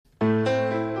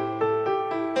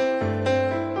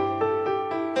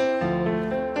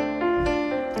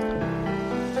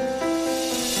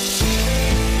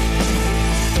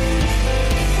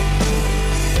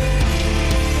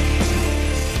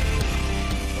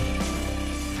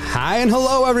Hi and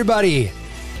hello, everybody.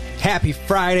 Happy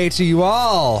Friday to you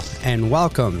all, and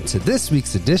welcome to this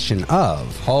week's edition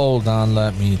of Hold On,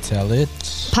 Let Me Tell It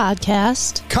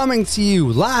podcast. Coming to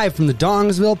you live from the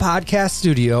Dongsville Podcast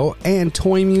Studio and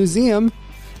Toy Museum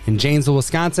in Janesville,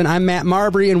 Wisconsin. I'm Matt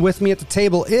Marbury, and with me at the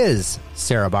table is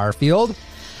Sarah Barfield.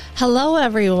 Hello,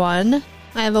 everyone.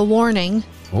 I have a warning.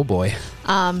 Oh, boy.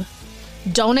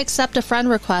 Don't accept a friend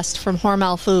request from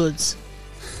Hormel Foods.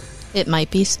 It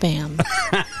might be spam.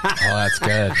 Oh, that's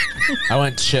good. I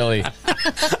went chili.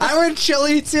 I went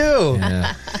chili, too.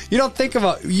 Yeah. You don't think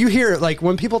about, you hear, like,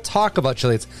 when people talk about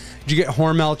chili, it's, did you get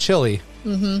Hormel chili?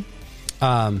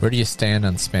 Mm-hmm. Where do you stand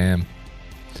on spam?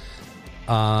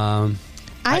 I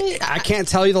can't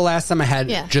tell you the last time I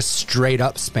had just straight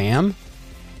up spam.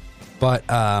 But,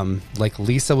 like,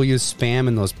 Lisa will use spam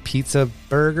in those pizza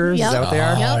burgers. Yep. Is that what they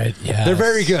are? Yep. Yes. They're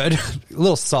very good. A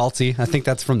little salty. I think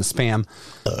that's from the spam.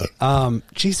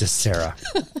 Jesus, Sarah.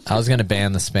 I was going to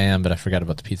ban the spam, but I forgot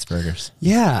about the pizza burgers.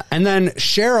 Yeah. And then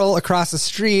Cheryl across the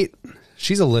street,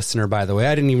 she's a listener, by the way.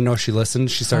 I didn't even know she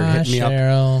listened. She started hitting me up.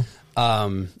 Cheryl.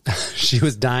 She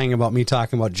was dying about me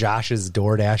talking about Josh's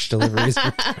DoorDash deliveries.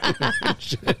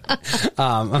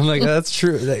 I'm like, that's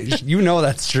true. You know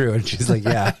that's true. And she's like,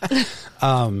 yeah.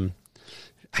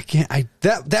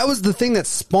 That was the thing that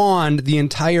spawned the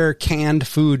entire canned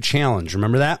food challenge.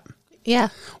 Remember that? Yeah.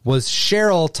 Was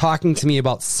Cheryl talking to me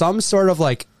about some sort of,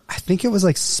 like, I think it was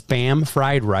like spam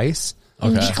fried rice.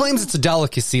 Okay. She claims it's a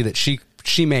delicacy that she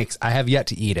makes. I have yet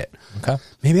to eat it. Okay.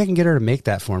 Maybe I can get her to make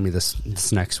that for me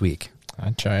this next week.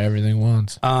 I'd try everything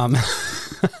once.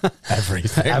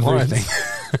 Everything. Everything.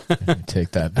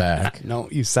 Take that back. No,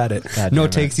 you said it. God No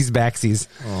damn it. takesies, backsies.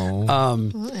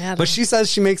 Yeah, But she says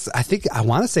she makes, I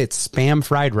want to say it's spam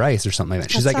fried rice or something like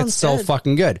that. She's That like, it's sounds so good.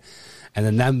 fucking good. And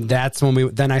then that's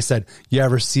when then I said, you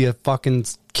ever see a fucking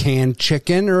canned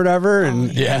chicken or whatever?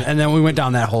 And and then we went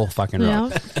down that whole fucking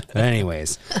road. Yeah. But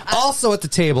anyways, also at the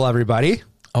table, everybody,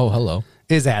 Oh, hello.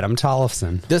 is Adam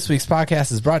Tollefson. This week's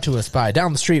podcast is brought to us by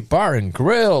Down the Street Bar and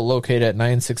Grill, located at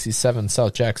 967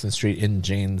 South Jackson Street in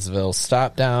Janesville.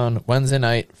 Stop down Wednesday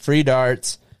night, free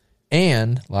darts,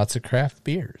 and lots of craft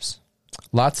beers.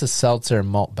 Lots of seltzer and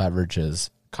malt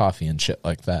beverages, coffee and shit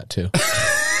like that, too.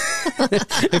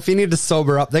 If you need to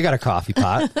sober up, they got a coffee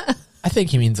pot. I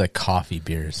think he means like coffee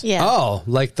beers. Yeah. Oh,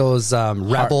 like those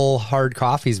Rebel hard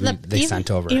coffees they sent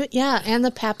over. Yeah, and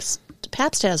the Pabst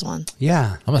has one.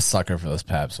 Yeah. I'm a sucker for those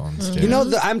Pabst ones, dude. You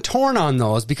know, I'm torn on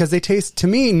those because they taste, to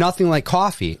me, nothing like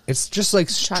coffee. It's just like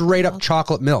straight up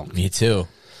chocolate milk. Me too.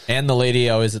 And the lady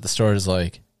always at the store is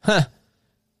like, huh,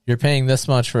 you're paying this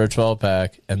much for a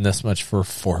 12-pack and this much for a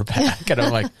 4-pack. And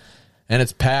I'm like, and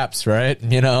it's Pabst, right?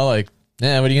 You know, like,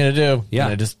 yeah, what are you going to do? Yeah.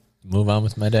 And I just move on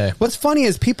with my day. What's funny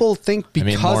is people think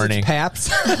because morning. it's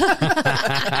Pabst,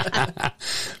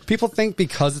 people think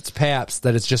because it's Pabst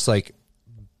that it's just like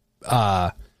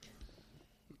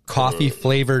coffee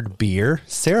flavored beer.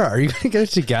 Sarah, are you going to get it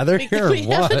together here or We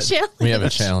have a what? challenge. We have a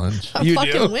challenge. I'm You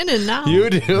fucking do? winning now. You We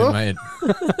do? might-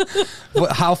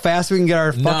 How fast we can get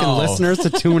our fucking No. listeners to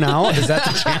tune out? Is that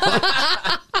the challenge?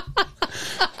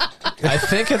 I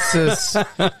think it's this.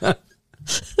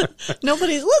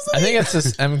 Nobody's listening. I think it's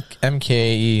this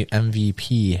MKE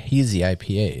MVP Hazy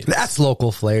IPA. That's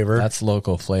local flavor. That's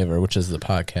local flavor, which is the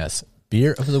podcast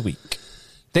beer of the week.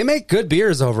 They make good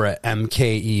beers over at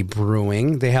MKE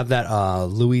Brewing. They have that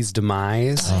Louis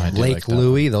Demise, Oh, I do Lake like that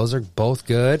Louis. Those are both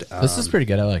good. This is pretty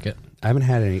good. I like it. I haven't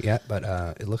had any yet, but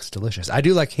it looks delicious. I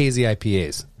do like hazy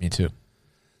IPAs. Me too.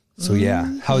 So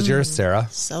yeah, how's yours, Sarah?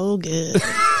 So good.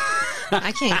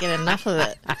 I can't get enough of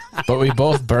it. But we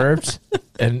both burped,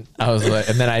 and I was like,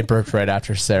 and then I burped right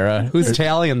after Sarah. Who's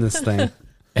tallying this thing?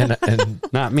 And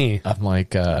Not me. I'm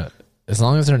like, as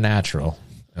long as they're natural.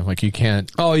 I'm like, you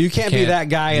can't. Oh, you can't be Can't- that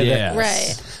guy. Yeah.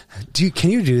 Right.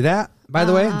 Can you do that? By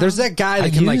the way, there's that guy that I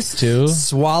can like used to.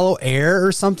 swallow air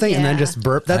or something and then Yeah. just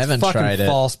burp. That's haven't fucking tried it.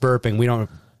 false burping. We don't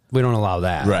allow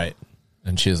that. Right.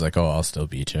 And she was like, oh, I'll still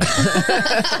beat you.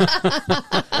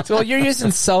 So, well, you're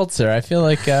using seltzer. I feel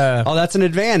like Oh, that's an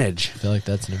advantage.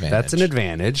 that's an advantage. That's an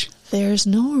advantage. There's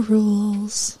no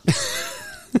rules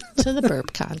to the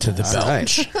burp contest. To the belt.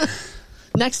 Right.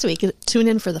 Next week, tune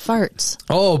in for the farts.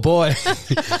 Oh boy,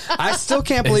 I still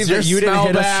can't believe your that you didn't smell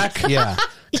hit back? us. Yeah,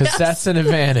 Because that's an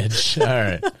advantage. All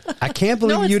right. I can't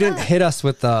believe No, it's you didn't not. hit us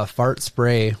with the fart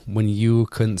spray when you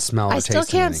couldn't smell or I taste still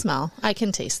can't anything. smell. I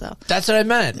can taste though. That's what I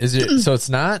meant. Is it? So it's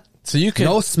not. So you can.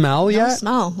 No smell No yet.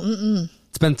 smell. Mm-mm.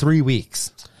 It's been 3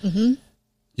 weeks.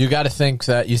 You got to think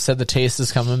that you said the taste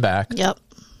is coming back. Yep.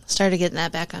 Started getting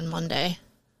that back on Monday.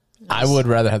 I would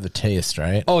rather have the taste,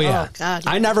 right? Oh yeah, Oh, God,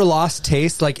 I yeah. never lost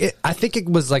taste. Like I think it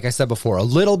was like I said before, a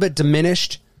little bit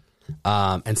diminished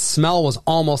And smell was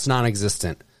almost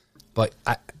non-existent, but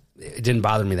it didn't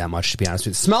bother me that much, to be honest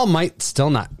with you. Smell might still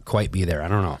not quite be there. I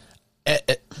don't know.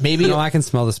 Maybe I can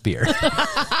smell this beer.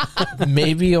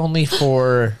 maybe only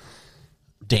for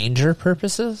danger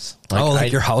purposes.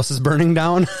 Like your house is burning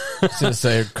down? Just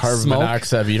say carbon Smoke?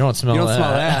 monoxide. You don't smell You don't that.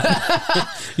 smell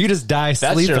that. You just die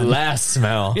That's sleeping. your last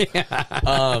smell.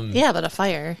 Yeah, but a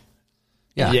fire.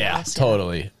 Yeah. Yeah,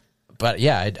 totally. But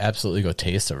yeah, I'd absolutely go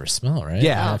taste over smell, right?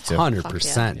 Yeah, Have to.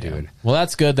 100%, dude. Well,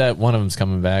 that's good that one of them's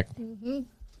coming back.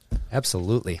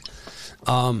 Absolutely.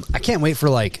 I can't wait for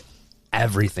like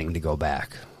everything to go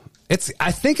back.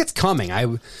 I think it's coming. I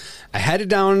headed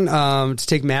down to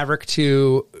take Maverick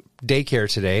to daycare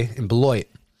today in Beloit,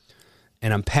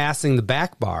 and I'm passing the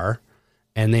back bar,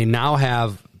 and they now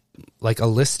have like a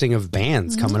listing of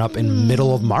bands coming up in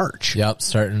middle of March. Yep,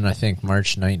 starting I think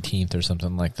March 19th or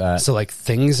something like that. So like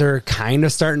things are kind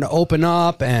of starting to open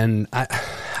up, and I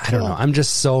don't know. I'm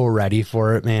just so ready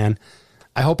for it, man.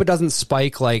 I hope it doesn't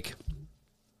spike like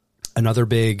another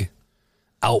big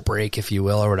outbreak, if you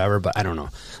will, or whatever. But I don't know.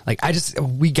 Like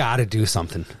we got to do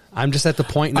something. I'm just at the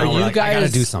point now Are where you like, I got to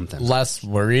guys do something. less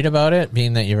worried about it,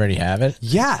 being that you already have it?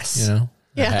 Yes. You know?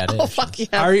 Yeah. Had it. Oh, fuck yeah.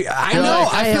 I know.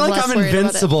 like, I I feel am like less I'm worried about it.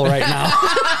 invincible right now.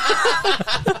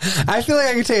 I feel like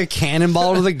I can take a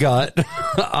cannonball to the gut.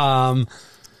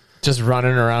 Just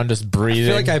running around, just I breathing.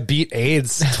 feel like I beat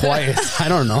AIDS twice. I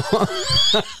don't know.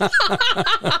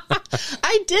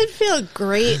 I did feel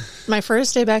great my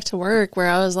first day back to work where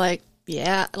I was like,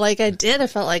 yeah, like I did. I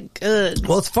felt like good.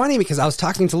 Well, it's funny because I was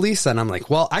talking to Lisa and I'm like,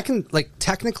 well, I can like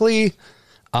technically,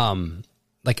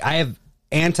 like I have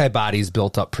antibodies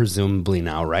built up presumably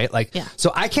now, right? Like, Yeah.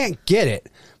 so I can't get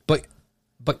it,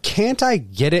 but can't I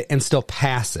get it and still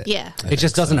pass it? Yeah. It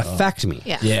just doesn't affect me.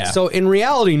 Yeah. Yeah. So in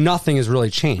reality, nothing has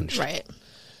really changed. Right.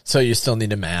 So you still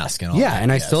need a mask and all Yeah. that,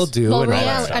 And I yes. still do. Well, and all that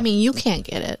reality, stuff. I mean, you can't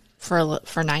get it for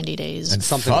 90 days. And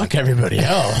something fuck like everybody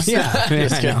else. Yeah,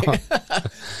 I know.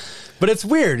 But it's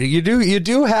weird. You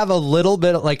do have a little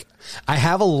bit of, like, I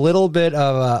have a little bit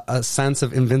of a sense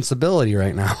of invincibility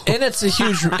right now. And it's a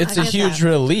huge I get that.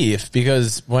 relief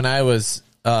because when I was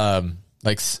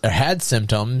had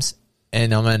symptoms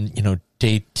and I'm on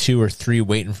day 2 or 3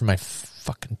 waiting for my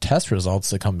fucking test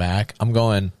results to come back, I'm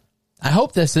going, I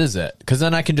hope this is it, because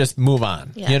then I can just move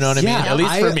on. Yes. You know what I mean? At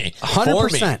least for me. 100%.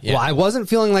 For me. Yeah. Well, I wasn't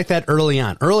feeling like that early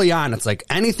on. Early on, it's like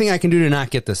anything I can do to not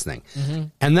get this thing.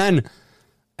 And then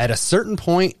at a certain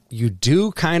point, you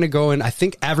do kind of go in, I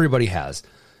think everybody has,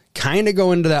 kind of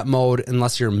go into that mode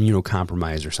unless you're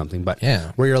immunocompromised or something. But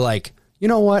Yeah. where you're like, you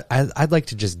know what? I'd like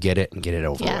to just get it and get it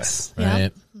over Yes. with. Yeah.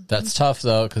 Right. That's tough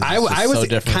though, because I was so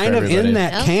different kind for of in everybody.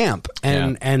 that Yeah. camp,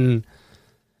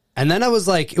 and then I was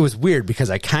like, it was weird because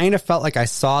I kind of felt like I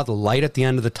saw the light at the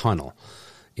end of the tunnel.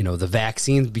 The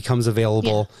vaccine becomes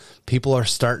available, people are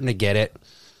starting to get it,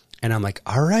 and I'm like,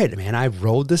 all right, man, I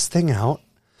rode this thing out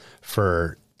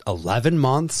for 11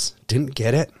 months, didn't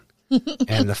get it,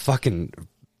 and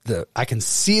I can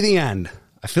see the end.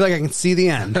 I feel like I can see the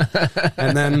end.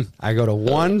 And then I go to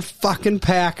one fucking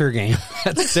Packer game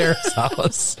at Sarah's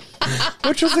house,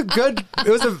 which was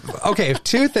okay,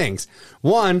 2 things.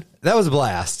 One, that was a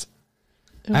blast.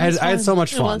 I had so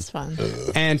much fun. It was fun.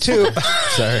 And 2,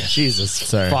 Sorry. Jesus,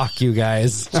 Sorry. fuck you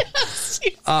guys.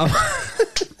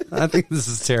 I think this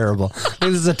is terrible. I think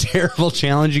this is a terrible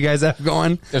challenge you guys have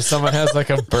going. If someone has like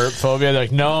a burp phobia, they're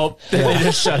like, nope. They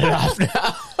just shut it off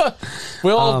now.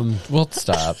 We'll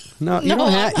stop. No, you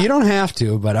don't have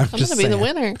to, but I'm I'm just going to be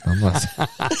saying. the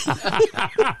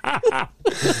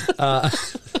winner.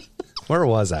 Where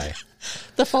was I?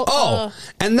 The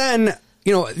And then,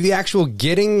 the actual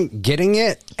getting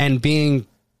it and being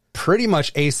pretty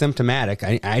much asymptomatic.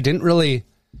 I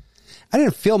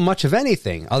didn't feel much of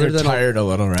anything other You're than tired a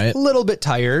little, right? a little bit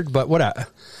tired, but whatever.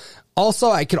 Also,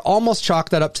 I could almost chalk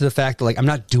that up to the fact that, like, I'm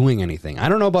not doing anything. I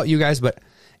don't know about you guys, but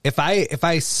if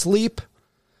I sleep,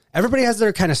 everybody has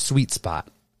their kind of sweet spot.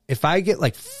 If I get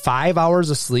like 5 hours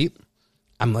of sleep,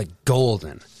 I'm like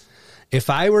golden. If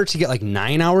I were to get like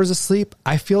 9 hours of sleep,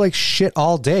 I feel like shit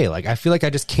all day. Like, I feel like I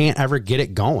just can't ever get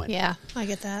it going. Yeah, I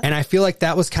get that. And I feel like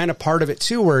that was kind of part of it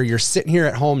too, where you're sitting here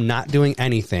at home not doing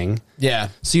anything. Yeah.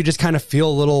 So you just kind of feel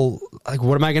a little like,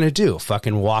 what am I going to do?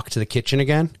 Fucking walk to the kitchen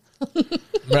again?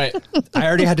 Right. I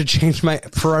already had to change my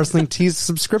Pro Wrestling Tees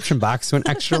subscription box to an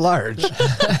extra large.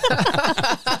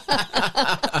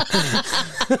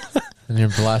 And you're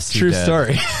blessed. True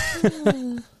story.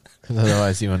 Because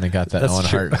otherwise you wouldn't have got that That's Owen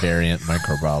true. Hart variant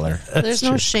micro brawler. There's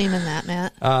no shame in that,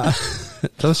 Matt.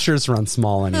 Those shirts run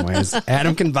small anyways.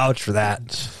 Adam can vouch for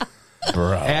that.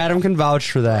 Bro. Adam can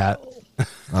vouch for that.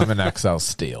 I'm an XL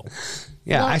steel.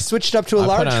 Yeah, Well, I switched up to a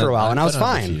large for a while, and I was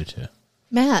fine.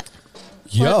 Matt,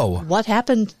 Yo, what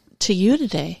happened to you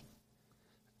today?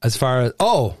 as far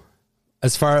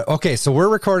okay, so we're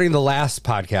recording the last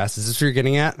podcast. Is this what you're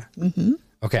getting at? Mm-hmm.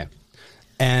 Okay.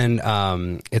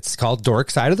 And it's called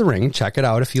Dork Side of the Ring. Check it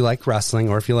out if you like wrestling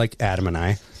or if you like Adam and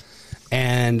I.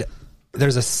 And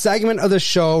there's a segment of the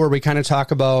show where we kind of talk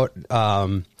about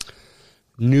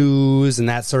news and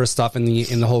that sort of stuff in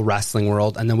the whole wrestling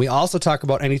world. And then we also talk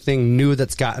about anything new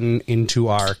that's gotten into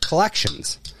our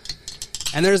collections.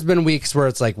 And there's been weeks where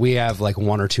it's like we have like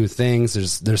one or two things.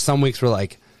 There's some weeks where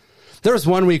like there was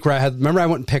one week where I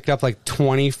went and picked up like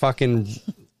 20 fucking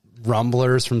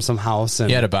rumblers from some house, and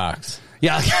You had a box.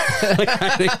 yeah, like I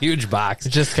had a huge box.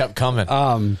 It just kept coming.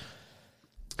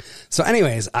 So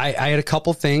anyways, I had a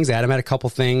couple things. Adam had a couple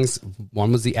things.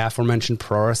 One was the aforementioned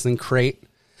pro wrestling crate,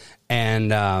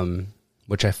 and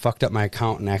which I fucked up my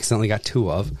account and accidentally got two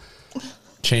of.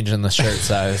 Changing the shirt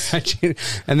size.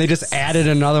 And they just added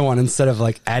another one instead of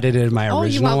like edited my Oh, you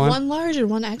original want one. one large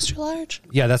and one extra large?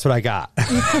 Yeah, that's what I got.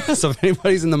 So if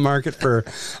anybody's in the market for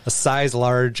a size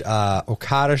large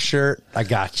Okada shirt, I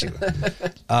got you.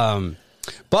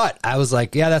 But I was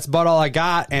like, yeah, that's about all I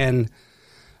got. And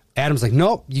Adam's like,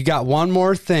 nope, you got one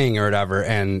more thing or whatever.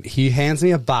 And he hands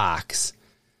me a box,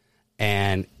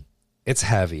 and it's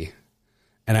heavy.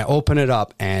 And I open it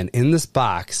up, and in this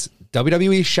box,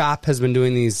 WWE Shop has been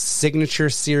doing these Signature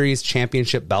Series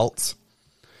championship belts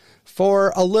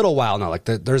for a little while now. Like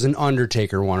there's an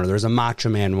Undertaker one, or there's a Macho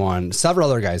Man one, several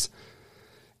other guys.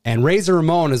 And Razor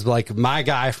Ramon is like my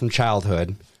guy from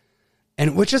childhood.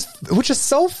 And which is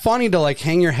so funny to like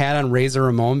hang your hat on Razor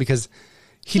Ramon, because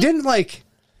he didn't like...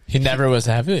 He never was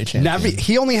a heavyweight champion.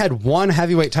 He only had one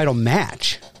heavyweight title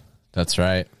match That's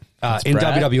right. in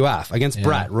Brett? WWF against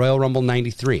Brett, Royal Rumble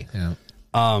 93. Yeah.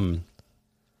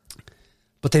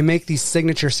 But they make these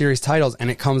Signature Series titles,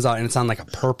 and it comes out, and it's on like a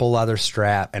purple leather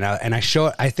strap. And I show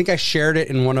it. I think I shared it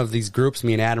in one of these groups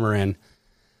me and Adam are in.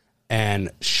 And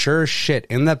sure as shit,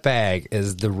 in that bag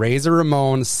is the Razor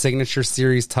Ramon Signature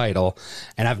Series title.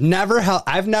 And I've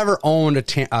never owned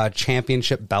a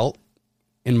championship belt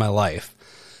in my life,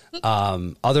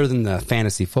 other than the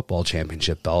fantasy football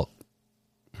championship belt.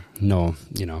 No,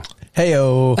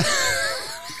 Heyo.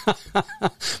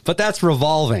 but that's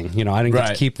revolving. I didn't get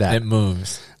to keep that. It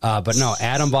moves. But no,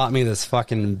 Adam bought me this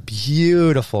fucking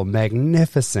beautiful,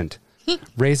 magnificent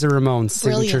Razor Ramon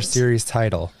Signature Brilliant. Series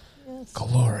title.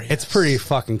 Glorious. It's pretty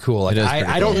fucking cool. Like, It is pretty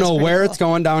I cool. don't It is know pretty where cool. it's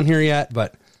going down here yet,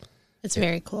 but It's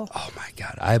very cool. oh my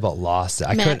God, I about lost it.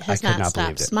 I Matt could has not not believe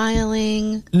stopped it.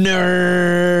 smiling,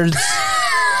 Nerds.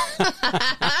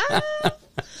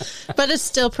 but it's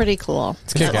still pretty cool.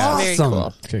 It's kick-ass. very Awesome.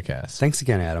 cool. Kick ass. Thanks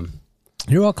again, Adam.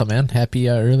 You're welcome, man. Happy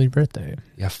early birthday.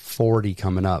 You have 40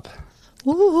 coming up.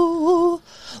 Ooh,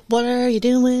 what are you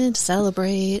doing to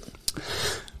celebrate?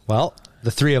 Well,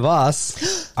 the three of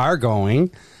us are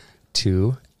going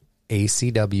to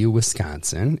ACW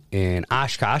Wisconsin in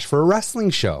Oshkosh for a wrestling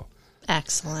show.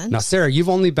 Excellent. Now, Sarah, you've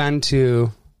only been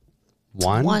to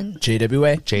one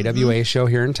JWA. JWA show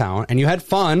here in town, and you had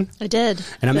fun. I did.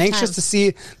 And I'm Good anxious time. to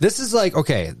see. This is like,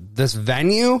 okay, this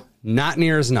venue, not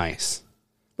near as nice,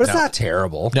 but it's No. not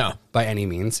terrible. No. By any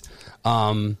means.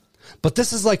 But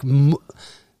this is like,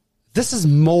 this is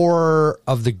more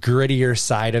of the grittier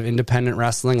side of independent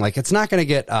wrestling. Like, it's not going to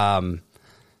get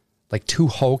like too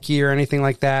hokey or anything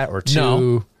like that, or too.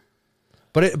 No.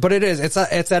 But it is. It's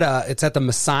at the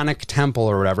Masonic Temple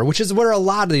or whatever, which is where a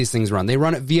lot of these things run. They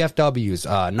run at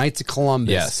VFWs, Knights of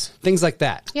Columbus, Yes. things like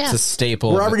that. Yeah. It's a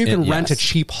staple. Wherever you can rent a yes.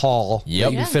 cheap hall Yep.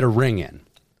 that you can fit a ring in.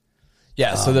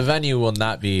 Yeah, so the venue will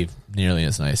not be nearly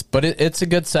as nice, but it's a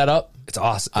good setup. It's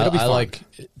awesome. I It'll be fun. like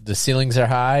the ceilings are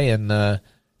high, and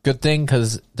good thing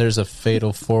because there's a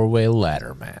fatal 4-way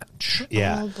ladder match.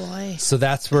 Yeah. Oh boy. So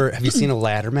that's where. Have you seen a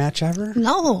ladder match ever?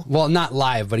 No. Well, not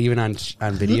live, but even on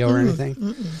video or anything.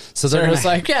 So they're Sarah's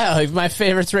gonna, like, yeah, like my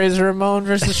favorite's Razor Ramon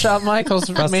versus Shawn Michaels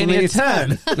from Mania 10.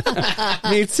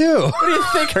 me too. What do you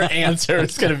think her answer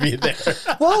is going to be there?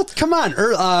 Well, come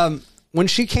on. When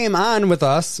she came on with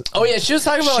us, Oh, yeah, she was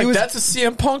talking about, She like, was- that's a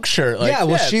CM Punk shirt. Like, yeah,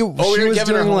 well, she we was were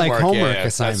giving her doing like homework Yeah, yeah,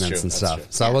 that's assignments true, and that's stuff. true.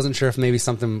 So I wasn't sure if maybe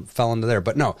something fell into there,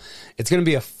 but no, it's going to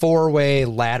be a 4-way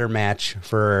ladder match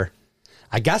for,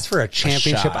 I guess, for a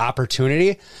championship shot.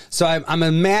 opportunity. So I'm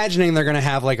imagining they're going to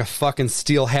have like a fucking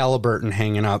steel Halliburton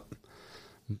hanging up,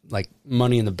 like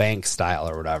Money in the Bank style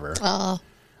or whatever. Oh,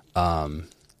 I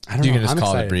don't You know. can just I'm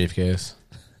call it a excited. briefcase.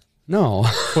 No,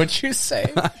 What'd you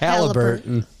say?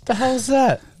 Halliburton, the hell is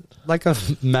that? like a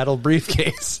metal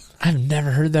briefcase. I've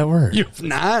never heard that word. You've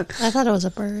not? I thought it was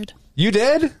a bird. You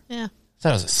did? Yeah. I thought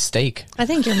it was a steak. I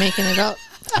think you're making it up.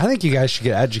 I think you guys should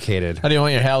get educated. How do you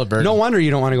want your Halliburton? No wonder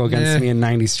you don't want to go against me in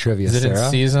 90s trivia, Is it Sarah.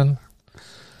 in season?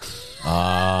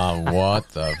 What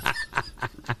the?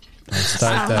 Let's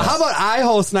start that. How about I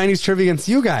host 90s trivia against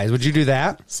you guys? Would you do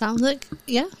that? Sounds like,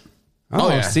 yeah. Oh,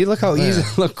 yeah. see, look how Yeah. easy,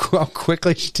 look how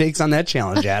quickly she takes on that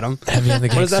challenge, Adam. Heavy on the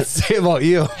What does that gangster, say about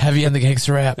you? heavy on the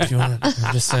gangster rap. If you want,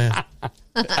 I'm just saying.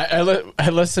 I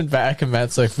listened back and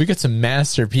Matt's like, if we get some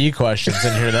Master P questions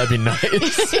in here, that'd be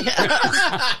nice.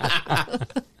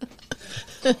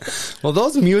 Well,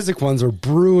 those music ones were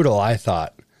brutal, I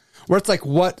thought. Where it's like,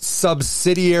 what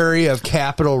subsidiary of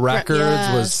Capitol Records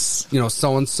was, Yes.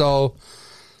 so-and-so?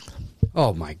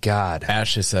 Oh, my God.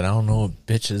 Ashley said, I don't know what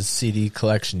bitch's CD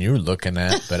collection you were looking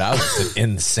at, but I was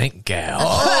an NSYNC gal.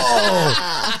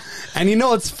 And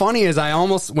what's funny is I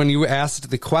almost, when you asked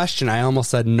the question, I almost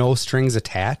said no strings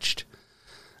attached.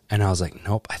 And I was like,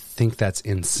 nope, I think that's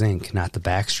NSYNC, not the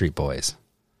Backstreet Boys.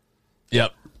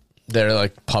 Yep. They're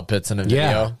like puppets in a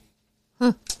video.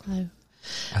 Yeah.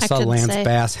 I saw couldn't Lance say.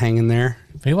 Bass hanging there.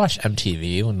 We watched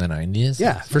MTV in the 90s.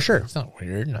 Yeah, for sure. It's not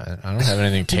weird. I don't have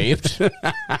anything taped.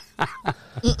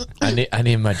 I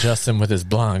need my Justin with his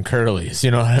blonde curlies.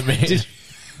 You know what I mean?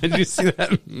 Did you see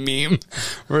that meme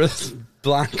where this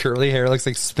blonde curly hair looks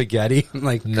like spaghetti?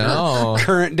 Like No.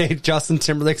 current day Justin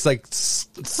Timberlake's like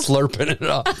slurping it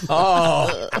up.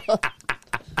 Oh,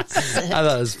 I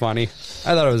thought it was funny.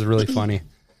 I thought it was really funny.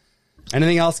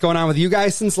 Anything else going on with you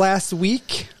guys since last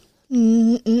week?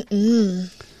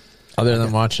 other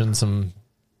than watching some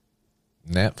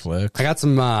Netflix. I got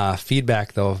some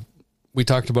feedback though. We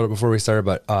talked about it before we started,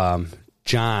 but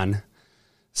John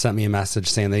sent me a message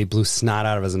saying that he blew snot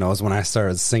out of his nose when I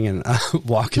started singing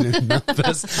Walking in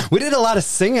Memphis. We did a lot of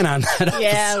singing on that episode.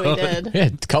 Yeah, we did. We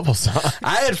had a couple songs.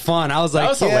 I had fun. I was like,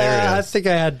 was yeah, hilarious. I think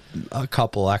I had a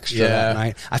couple extra Yeah. that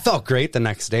night. I felt great the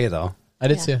next day though. I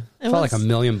did Yeah. too. It Felt was, like $1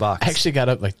 million. I actually got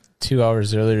up like 2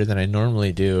 hours earlier than I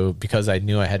normally do because I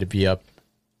knew I had to be up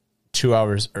 2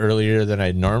 hours earlier than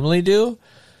I normally do.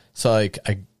 So like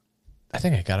I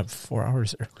think I got up 4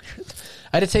 hours earlier.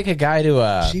 I had to take a guy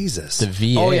to Jesus. the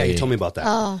VA. Oh yeah, you told me about that.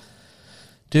 oh,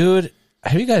 Dude,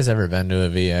 have you guys ever been to a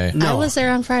VA? No. I was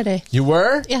there on Friday. You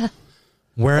were? Yeah.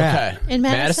 Where Okay. at? In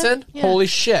Madison? Yeah. Holy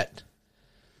shit.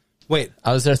 Wait,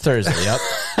 I was there Thursday. Yep.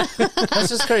 That's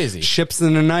just crazy. ships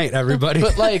in the night, everybody.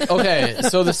 But like, okay,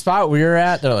 so the spot we were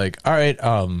at, they're like, all right,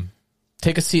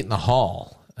 take a seat in the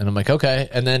hall. And I'm like, okay.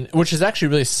 And then, which is actually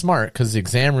really smart because the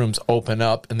exam rooms open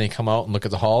up and they come out and look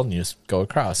at the hall and you just go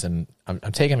across. And I'm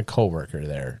taking a coworker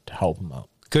there to help him out.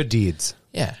 Good deeds.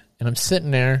 Yeah. And I'm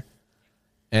sitting there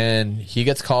and he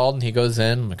gets called and he goes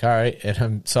in. I'm like, all right.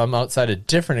 And I'm outside a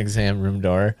different exam room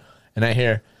door and I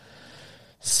hear,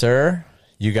 sir,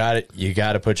 you got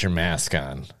to put your mask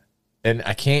on. And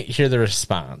I can't hear the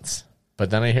response. But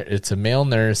then I hear it's a male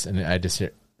nurse and I just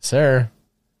hear, sir,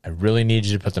 I really need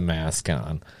you to put the mask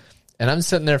on. And I'm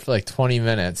sitting there for like 20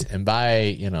 minutes. And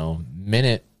by,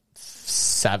 minute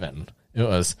 7, it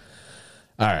was,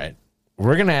 all right,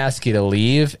 we're going to ask you to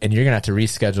leave and you're going to have to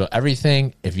reschedule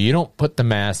everything if you don't put the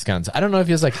mask on. So I don't know if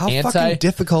he was like How fucking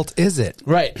difficult is it?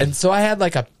 Right. And so I had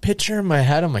like a picture in my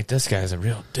head. I'm like, this guy's a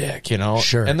real dick,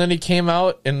 Sure. And then he came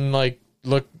out and like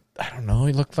looked, I don't know,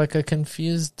 he looked like a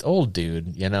confused old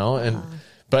dude, and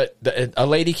but a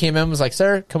lady came in and was like,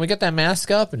 sir, can we get that mask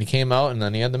up? And he came out and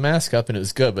then he had the mask up and it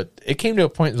was good. But it came to a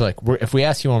point like, if we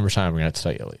ask you one more time, we're going to have to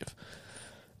tell you to leave.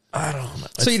 I don't know.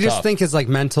 So you just think his like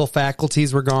mental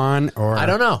faculties were gone, or I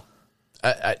don't know.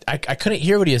 I couldn't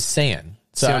hear what he was saying.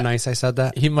 So See how nice I said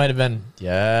that? he might have been,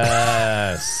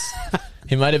 yes.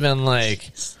 He might have been like,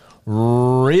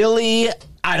 really?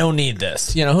 I don't need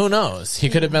this. Who knows? He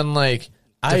could have been like,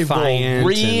 I will Defiant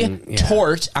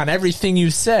retort on everything you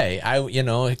say.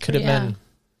 It could have Yeah. been,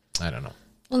 I don't know.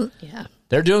 Well, yeah.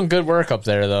 They're doing good work up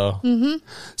there, though.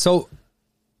 So,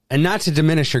 and not to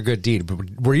diminish your good deed,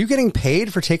 but were you getting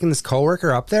paid for taking this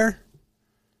coworker up there?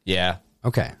 Yeah.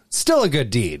 Okay. Still a good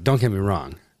deed. Don't get me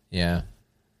wrong. Yeah.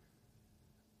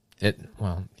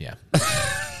 Yeah.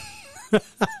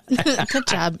 Good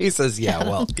job. He says, yeah,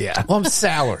 well, yeah. Well, I'm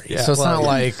salary, Yeah, so it's well, not yeah.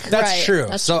 like, That's Right, true.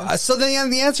 that's So, true. so the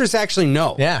answer is actually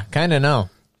no. yeah, kind of no.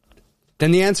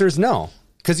 Then the answer is no.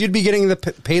 Because you'd be getting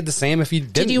paid the same if you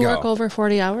didn't Did you go. work over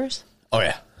 40 hours? Oh,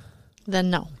 yeah. Then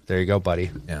no. There you go,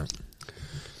 buddy. Yeah.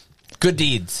 Good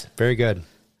deeds. Very good.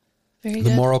 Very The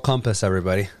good. moral compass,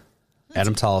 everybody.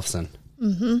 Adam Tollefson.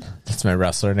 That's my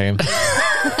wrestler name.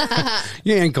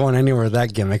 You ain't going anywhere with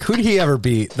that gimmick. Who did he ever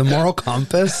beat? The moral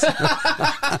compass?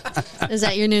 Is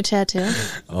that your new tattoo?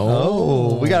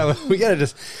 Oh, we gotta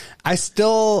just. I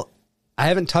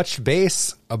haven't touched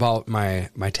base about my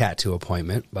tattoo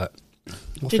appointment, but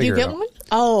we'll Did you figure it get out. one?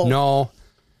 Oh.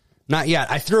 Not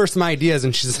yet. I threw her some ideas,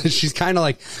 and she's kind of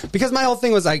like, because my whole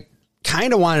thing was I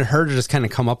kind of wanted her to just kind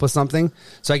of come up with something.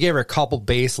 So I gave her a couple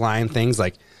baseline things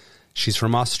like she's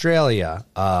from Australia.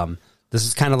 This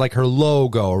is kind of like her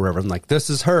logo or whatever. I'm like, this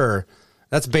is her.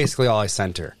 That's basically all I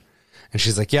sent her. And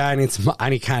she's like, yeah,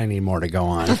 I kind of need more to go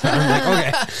on. I'm like,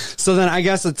 okay. So then I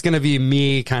guess it's going to be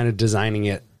me kind of designing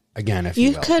it again. If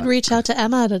you will. Could reach out to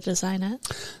Emma to design it.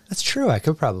 That's true. I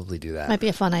could probably do that. Might be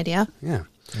a fun idea. Yeah.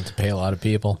 You have to pay a lot of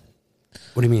people.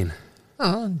 What do you mean?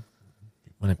 Oh, you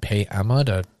want to pay Emma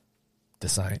to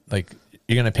design? Like,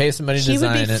 you're going to pay somebody to She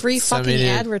design would be it. free fucking somebody to-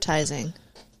 advertising.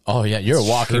 Oh, yeah, you're a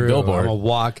walking True. billboard. I'm a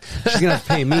walk. She's going to have to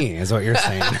pay me, is what you're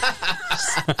saying.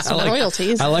 Some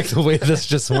royalties. I like the way this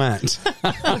just went.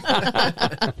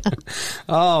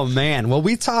 Oh, man. Well,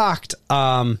 we talked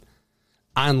on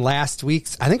last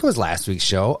week's, I think it was last week's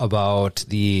show, about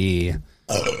the...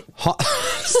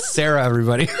 Sarah,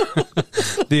 everybody.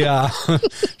 Do you want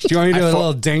me to do a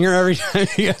little dinger every time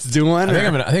you guys do one? I think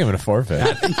I'm gonna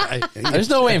forfeit. There's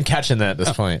no way I'm catching that at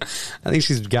this point. I think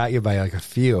she's got you by like a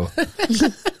few.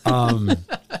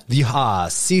 The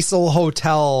Cecil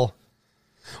Hotel.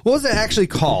 What was it actually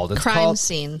called? It's Crime called,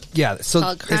 Scene. Yeah. So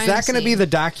called is Crime that going to be Scene. the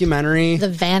documentary? The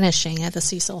Vanishing at the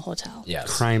Cecil Hotel.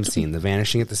 Yes. Crime Scene, The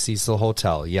Vanishing at the Cecil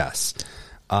Hotel. Yes.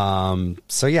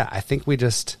 So yeah, I think we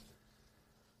just.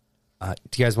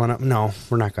 Do you guys want to? No,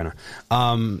 we're not gonna.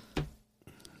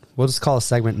 We'll just call a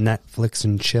segment "Netflix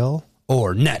and Chill"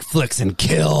 or "Netflix and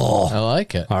Kill." I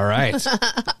like it. All right.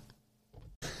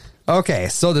 Okay,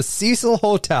 so the Cecil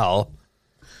Hotel,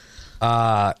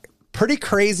 pretty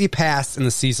crazy past in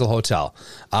the Cecil Hotel.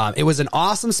 It was an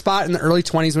awesome spot in the early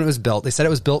 20s when it was built. They said it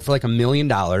was built for like $1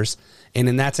 million, and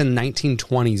then that's in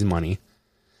 1920s money.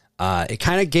 It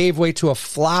kind of gave way to a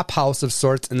flop house of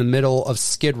sorts in the middle of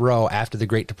Skid Row after the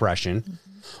Great Depression,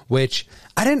 which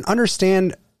I didn't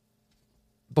understand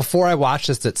before I watched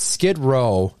this, that Skid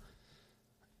Row,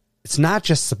 it's not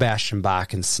just Sebastian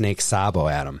Bach and Snake Sabo,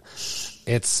 Adam.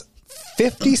 It's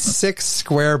 56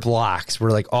 square blocks where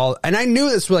like all, and I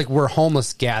knew this were like where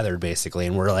homeless gathered basically,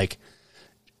 and we're like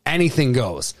anything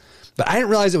goes. But I didn't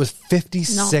realize it was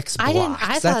 56 No, I didn't. blocks. I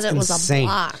That's thought it was a insane.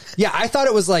 block. Yeah, I thought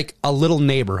it was like a little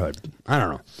neighborhood. I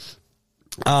don't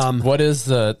know. What is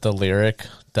the lyric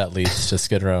that leads to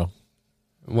Skid Row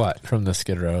What? from the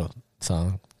Skid Row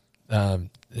song?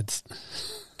 It's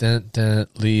dun,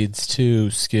 leads to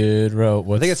Skid Row.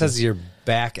 I think it says your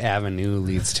back avenue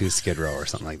leads to Skid Row or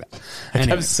something like that. I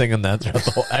Anyway. kept singing that throughout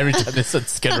the whole. Every time they said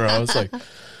Skid Row, I was like,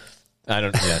 I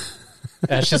don't. Yeah.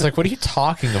 And she's like, "What are you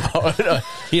talking about?"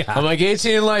 Yeah. I'm like,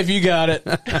 18 in life, you got it.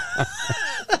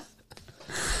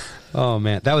 Oh,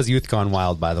 man. That was Youth Gone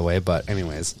Wild, by the way. But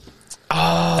anyways.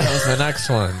 Oh, that was the next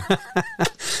one.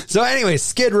 So anyways,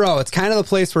 Skid Row, it's kind of the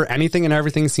place where anything and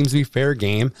everything seems to be fair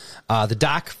game. The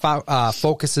doc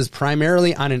focuses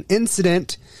primarily on an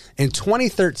incident in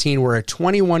 2013 where a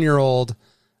 21-year-old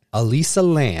Elisa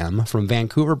Lamb from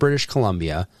Vancouver, British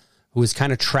Columbia, who was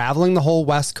kind of traveling the whole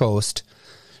West Coast,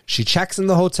 she checks in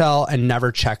the hotel and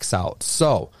never checks out.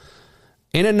 So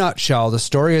in a nutshell, the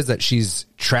story is that she's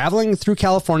traveling through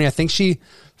California. I think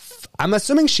I'm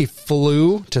assuming she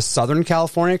flew to Southern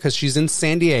California because she's in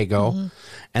San Diego. Mm-hmm.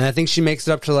 And I think she makes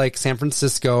it up to like San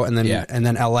Francisco and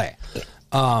then LA.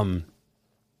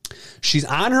 She's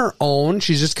on her own.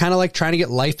 She's just kind of like trying to get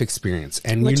life experience.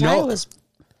 And Which you know, I was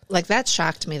like, that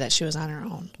shocked me that she was on her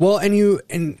own. well,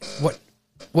 and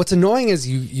what's annoying is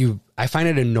I find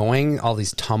it annoying, all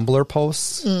these Tumblr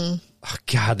posts. Oh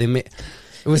God, it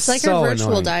was It's like so her virtual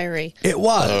annoying. diary. It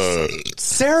was.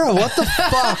 Sarah, what the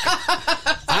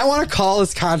fuck? I want to call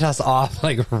this contest off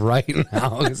like right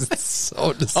now because it's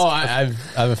so disgusting. Oh, I've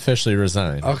officially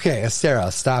resigned. Okay,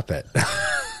 Sarah, stop it.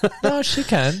 No, she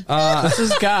can. This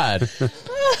is God.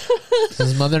 This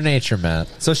is Mother Nature, Matt.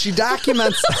 So she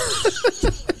documents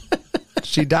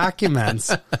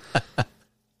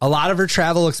a lot of her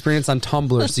travel experience on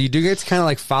Tumblr. So you do get to kind of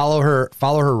like follow her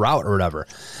route or whatever.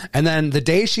 And then the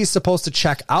day she's supposed to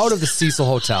check out of the Cecil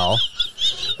Hotel,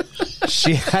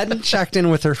 she hadn't checked in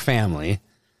with her family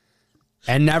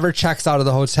and never checks out of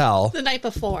the hotel. The night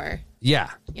before. Yeah.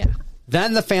 Yeah.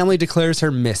 Then the family declares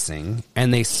her missing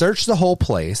and they search the whole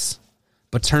place,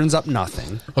 but turns up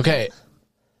nothing. Okay.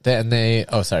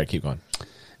 Oh, sorry. Keep going.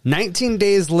 19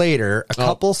 days later, a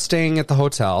couple staying at the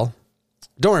hotel.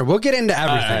 Don't worry, we'll get into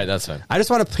everything. All right, that's fine. I just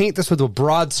want to paint this with a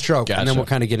broad stroke, and then Gotcha. we'll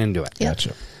kind of get into it. Yep.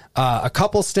 Gotcha. A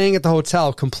couple staying at the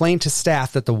hotel complained to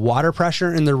staff that the water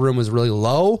pressure in their room was really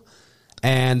low,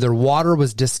 and their water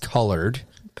was discolored.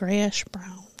 Grayish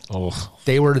brown. Oh,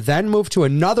 They were then moved to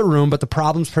another room, but the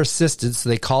problems persisted, so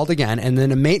they called again. And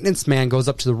then a maintenance man goes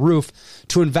up to the roof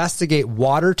to investigate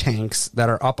water tanks that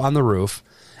are up on the roof.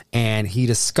 And he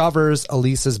discovers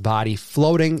Elisa's body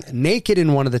floating naked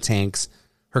in one of the tanks,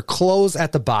 her clothes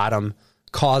at the bottom,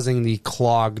 causing the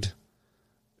clogged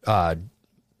The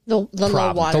low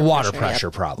problem, water the water pressure,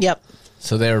 pressure problem. Yep.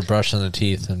 so they were brushing the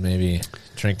teeth and maybe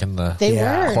drinking the They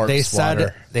were. corpse They said,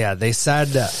 water. they said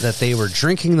that they were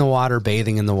drinking the water,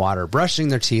 bathing in the water, brushing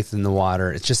their teeth in the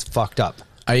water. It's just fucked up.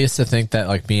 I used to think that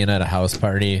like being at a house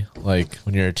party, like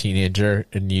when you're a teenager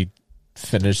and you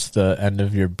finish the end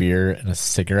of your beer and a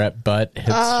cigarette butt hits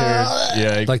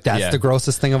your Like that's the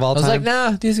grossest thing of all I was like,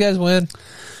 time. nah, these guys win.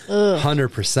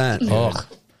 100%. Ugh.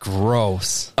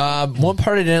 Gross. One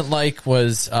part I didn't like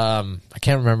was I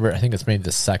can't remember. I think it's maybe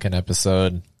the second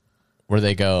episode where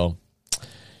they go,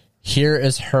 here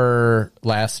is her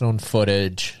last known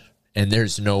footage, and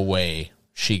there's no way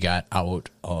she got out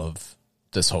of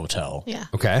this hotel. Yeah.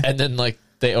 Okay. And then like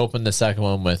they open the second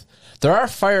one with, there are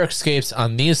fire escapes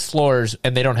on these floors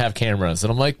and they don't have cameras. And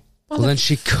I'm like, Well, then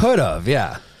she could have.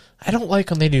 Yeah. I don't like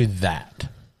when they do that.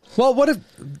 Well, what if?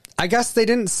 I guess they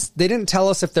didn't tell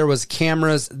us if there was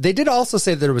cameras. They did also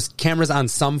say there was cameras on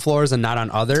some floors and not on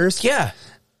others. Yeah.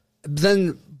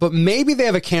 But maybe they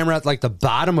have a camera at like the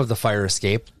bottom of the fire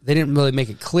escape. They didn't really make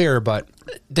it clear, but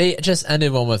They just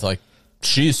ended one with like,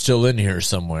 she's still in here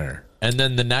somewhere. And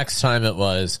then the next time it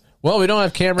was, well, we don't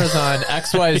have cameras on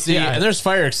XYZ Yeah. and there's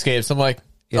fire escapes. I'm like,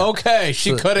 Yeah. okay,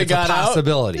 she could have it's got a out.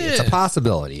 possibility. It's a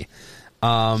possibility.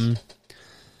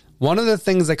 One of the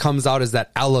things that comes out is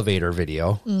that elevator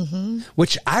video,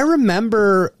 which I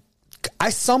remember.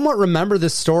 I somewhat remember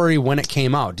this story when it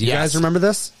came out. Do you Yes. guys remember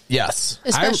this? Yes.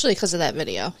 Especially because of that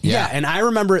video. Yeah, and I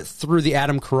remember it through the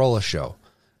Adam Carolla show,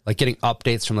 like getting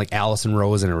updates from like Allison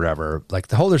Rosen or whatever. Like,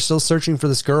 they're still searching for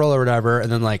this girl or whatever,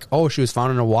 and then like, oh, she was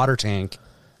found in a water tank.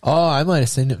 Oh, I might have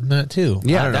seen it in that too. I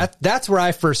Yeah, don't know. that's where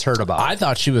I first heard about it. I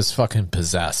thought she was fucking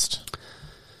possessed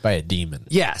by a demon.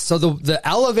 Yeah, so the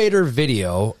elevator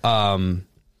video,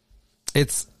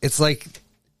 it's like,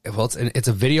 well, it's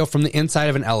a video from the inside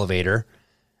of an elevator.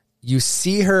 You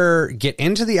see her get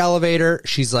into the elevator.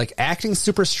 She's like acting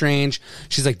super strange.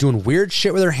 She's like doing weird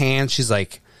shit with her hands. She's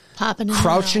like Popping in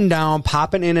crouching down,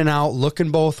 popping in and out,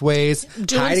 looking both ways,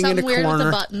 doing hiding in something a weird with corner.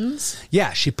 the buttons.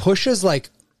 Yeah, she pushes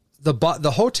like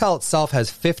the hotel itself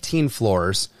has 15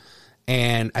 floors,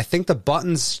 and I think the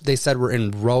buttons they said were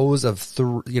in rows of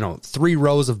 3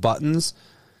 rows of buttons,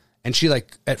 and she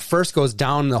like at first goes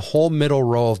down the whole middle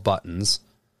row of buttons,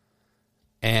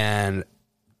 and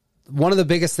one of the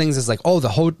biggest things is like, oh,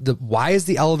 why is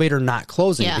the elevator not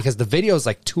closing? Yeah. Because the video is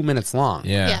like 2 minutes long.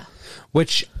 Yeah.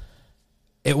 Which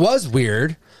it was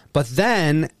weird, but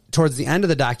then towards the end of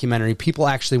the documentary, people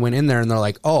actually went in there and they're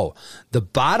like, oh, the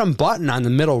bottom button on the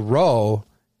middle row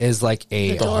is like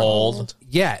The hold.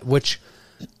 yeah, which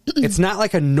it's not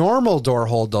like a normal door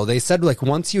hold though. They said like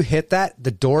once you hit that,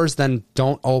 the doors then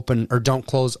don't open or don't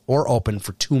close or open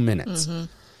for 2 minutes.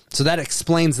 So that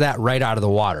explains that right out of the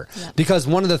water. Yep. Because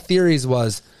one of the theories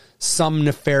was some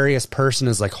nefarious person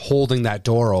is like holding that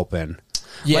door open.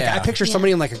 Yeah. Like I picture Yeah.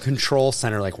 somebody in like a control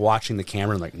center, like watching the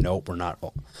camera and like, nope, we're not.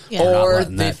 Yeah. we're not Or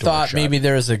letting they that door thought shut. maybe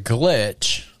there was a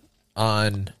glitch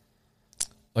on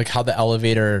like how the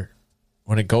elevator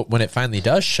when it finally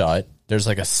does shut, there's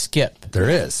like a skip. There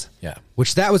is. Yeah.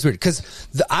 Which that was weird. Because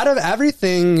out of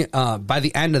everything, by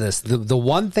the end of this, the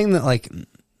one thing that like,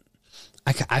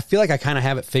 I feel like I kind of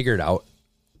have it figured out.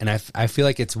 And I feel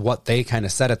like it's what they kind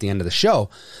of said at the end of the show.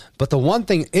 But the one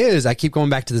thing is, I keep going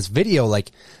back to this video, like,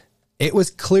 it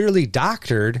was clearly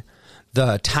doctored.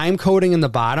 The time coding in the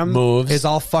bottom Moves. is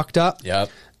all fucked up. Yep.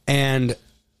 And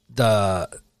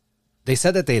they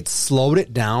said that they had slowed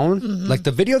it down. Like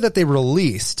the video that they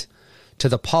released to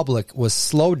the public was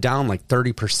slowed down like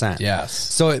 30%. Yes.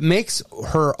 So it makes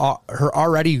her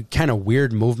already kind of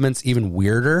weird movements even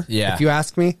weirder. Yeah. If you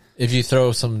ask me. If you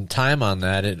throw some time on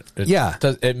that,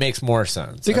 it makes more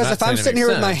sense. Because not if I'm saying it sitting makes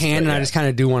here with my sense, hand but and I yeah. just kind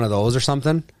of do one of those or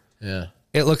something, yeah.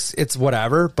 it's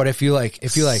whatever. But if you like,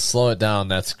 slow it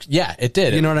down, it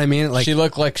did. you know what I mean? Like She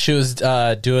looked like she was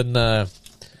doing the.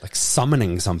 like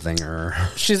summoning something or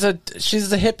She's a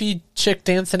hippie chick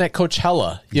dancing at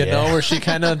Coachella, you know, where she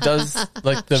kind of does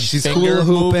like the she's finger hula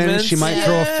hooping. movements. She might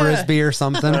throw a frisbee or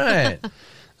something. Right.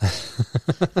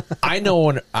 I know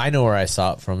where I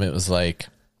saw it from. It was like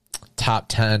top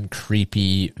 10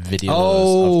 creepy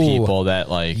videos of people that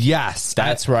like. Yes.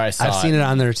 That's where I saw I've seen it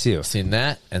on there too. Seen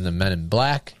that and the Men in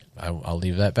Black. I'll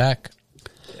leave that back.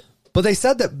 But they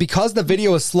said that because the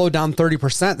video is slowed down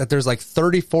 30%, that there's like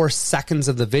 34 seconds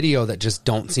of the video that just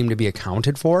don't seem to be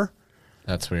accounted for.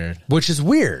 That's weird. which is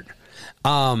weird.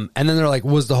 And then they're like,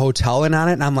 was the hotel in on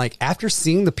it? And I'm like, after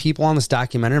seeing the people on this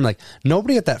documentary, I'm like,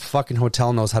 nobody at that fucking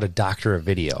hotel knows how to doctor a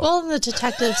video. Well, the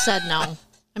detective said no.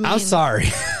 I mean, I'm sorry.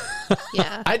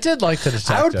 Yeah. I did like the detectives.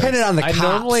 I would pin it on the I cops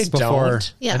normally before-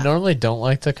 don't. Yeah. I normally don't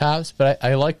like the cops, but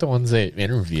I like the ones they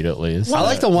interviewed at least. I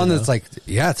like the one that's like,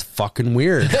 yeah, it's fucking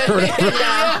weird.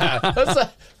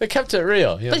 They kept it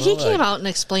real. But he came out and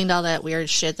explained all that weird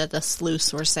shit that the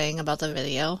sleuths were saying about the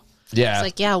video. Yeah. It's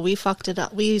like, yeah, we fucked it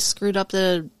up. We screwed up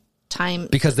the time.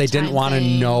 Because they didn't time want to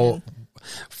thing. know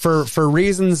for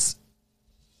reasons,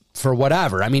 for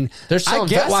whatever. I mean, They're still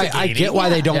I get why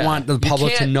they don't Yeah. want the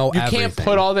public to know You everything. can't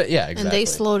put all that. Yeah, exactly. And they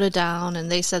slowed it down,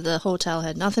 and they said the hotel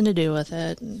had nothing to do with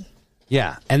it. And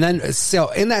Yeah, and then so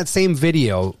in that same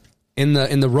video, in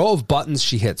the row of buttons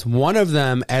she hits, one of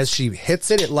them, as she hits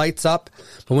it, it lights up,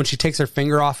 but when she takes her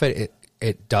finger off it,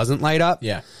 it doesn't light up.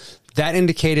 Yeah. That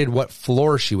indicated what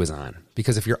floor she was on,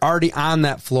 because if you're already on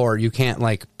that floor, you can't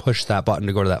like push that button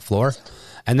to go to that floor,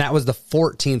 and that was the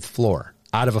 14th floor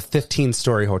out of a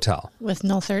 15-story hotel. with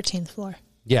no 13th floor.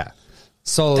 Yeah,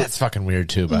 so That's fucking weird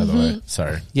too. By the way,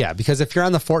 sorry. yeah, because if you're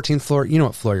on the 14th floor, you know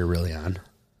what floor you're really on.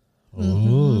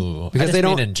 Ooh, Because I just they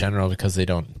mean don't- in general because they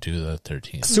don't do the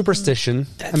 13th. Superstition.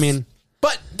 I mean,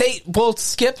 But they will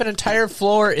skip an entire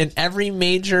floor in every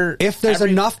major. if there's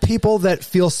enough people that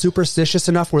feel superstitious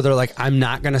enough where they're like, I'm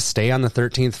not going to stay on the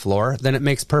 13th floor, then it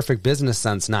makes perfect business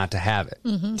sense not to have it.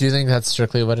 Do you think that's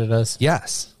strictly what it is?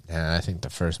 Yes. Yeah, I think the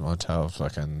first motel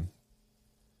fucking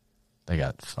they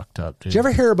got fucked up, dude. Did you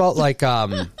ever hear about like,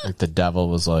 like the devil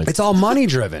was like, it's all money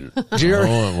driven? Did you ever?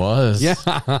 oh, it was. Yeah,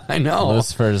 I know.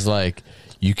 Lucifer's like,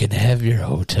 you can have your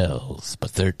hotels,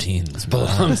 but 13's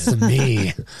Belongs to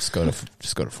me. Just go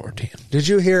to 14. Did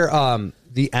you hear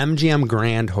the MGM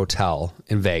Grand Hotel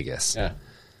in Vegas? Yeah.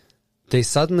 They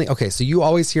suddenly, okay, so you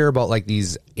always hear about like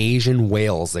these Asian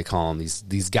whales, they call them,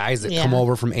 these guys that come Yeah.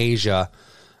 over from Asia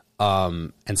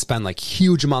and spend like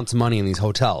huge amounts of money in these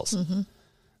hotels.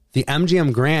 The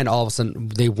MGM Grand, all of a sudden,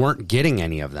 they weren't getting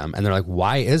any of them. And they're like,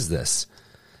 why is this?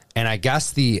 And I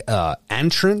guess the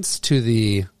entrance to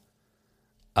the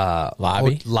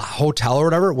Lobby? hotel or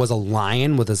whatever was a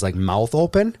lion with his like mouth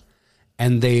open.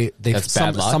 And That's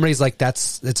bad luck? somebody's like,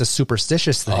 it's a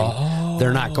superstitious thing.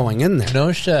 They're not going in there.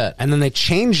 No shit. And then they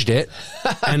changed it,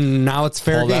 and now it's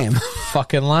fair Pull that game.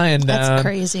 fucking lion down. That's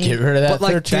crazy. Get rid of that. But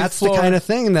like 13th that's floor. the kind of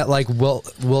thing that like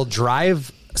will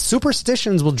drive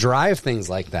superstitions, will drive things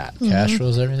like that. Cash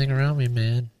rules everything around me,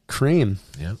 man. Cream.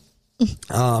 Yep.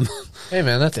 Hey,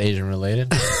 man, that's Asian related.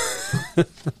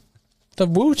 The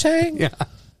Wu-Tang? Yeah.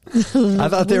 I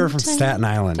thought they were from Staten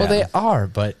Island. Well, they Adam. are,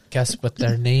 but guess what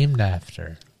they're named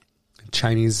after?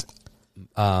 Chinese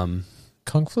Kung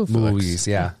Fu flicks. movies.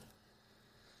 Yeah.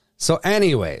 So,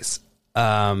 anyways,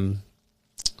 what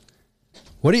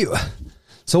do you?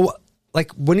 So,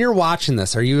 like, when you're watching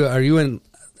this, are you in?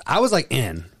 I was like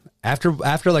in after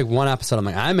like one episode. I'm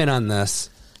like, I'm in on this.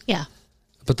 Yeah.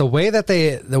 But the way that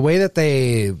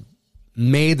they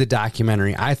made the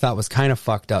documentary, I thought was kind of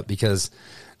fucked up, because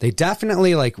they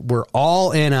definitely like were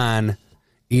all in on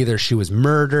either she was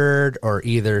murdered or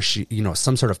either she,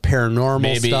 some sort of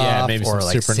paranormal stuff, maybe or some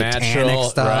like supernatural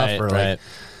satanic stuff, right, or right. like,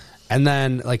 and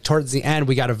then like towards the end,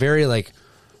 we got a very like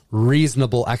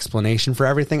reasonable explanation for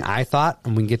everything, I thought,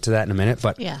 and we can get to that in a minute.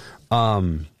 But Yeah.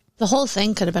 The whole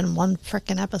thing could have been one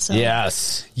freaking episode.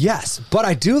 Yes. yes, but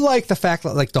I do like the fact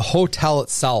that like the hotel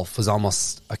itself was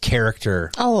almost a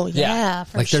character. Oh, Yeah. yeah.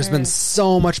 For Like there's sure. been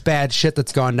so much bad shit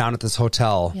that's gone down at this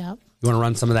hotel. Yep. You want to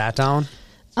run some of that down?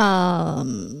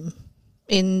 In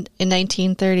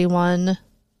 1931,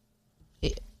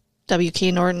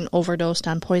 W.K. Norton overdosed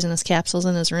on poisonous capsules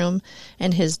in his room,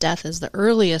 and his death is the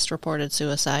earliest reported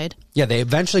suicide. Yeah, they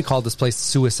eventually called this place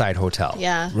Suicide Hotel.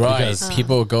 Yeah. Right. Because-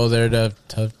 People go there to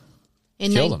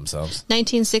In kill nin- themselves.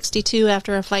 1962,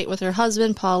 after a fight with her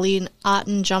husband, Pauline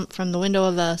Otten jumped from the window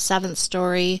of the 7th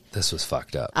story This was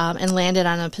fucked up. and landed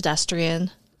on a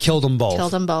pedestrian. Killed them both.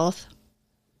 Killed them both.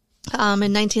 In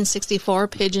 1964,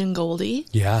 Pigeon Goldie.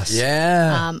 Yes.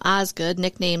 Yeah. Osgood,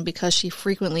 nicknamed because she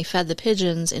frequently fed the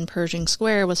pigeons in Pershing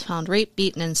Square, was found raped,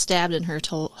 beaten, and stabbed in her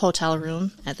hotel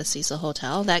room at the Cecil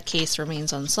Hotel. That case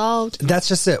remains unsolved. That's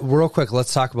just it. Real quick,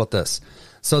 let's talk about this.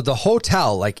 So the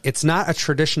hotel, like, it's not a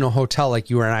traditional hotel like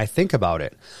you and I think about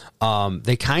it.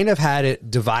 They kind of had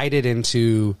it divided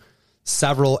into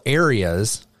several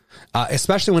areas,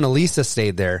 especially when Elisa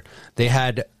stayed there. They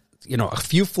had, a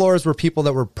few floors were people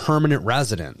that were permanent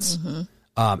residents.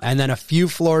 And then a few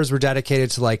floors were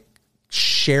dedicated to like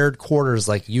shared quarters,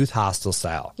 like youth hostel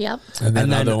style. Yep. and then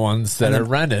and other ones that are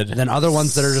rented. And then other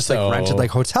ones that are just So- like rented like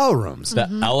hotel rooms. The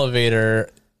elevator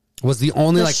was the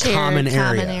only like shared common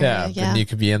area. Yeah, Yeah. and you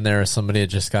could be in there with somebody that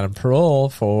just got on parole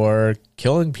for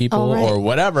killing people Oh, right. or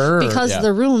whatever. Because yeah.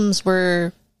 the rooms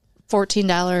were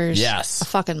 $14 Yes. a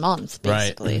fucking month, Right.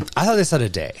 basically. I thought they said a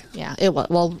day. Yeah, it was.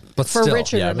 Well, But for still.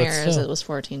 Richard Yeah, but Ramirez, still. it was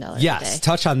 $14 Yes, a day.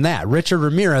 touch on that. Richard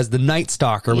Ramirez, the Night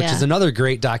Stalker, which Yeah. is another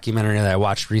great documentary that I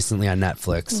watched recently on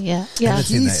Netflix. Yeah, yeah.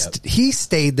 seen that yet. He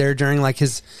stayed there during like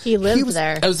his. He lived was-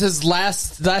 there. That was his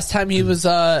last time he was.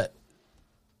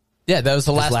 Yeah, that was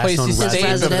the last last place known he stayed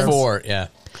residence. before. Yeah,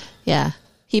 Yeah,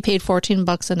 he paid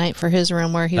 $14 a night for his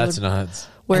room, where he that's would nuts.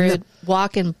 he'd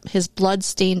walk in his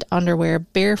blood-stained underwear,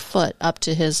 barefoot, up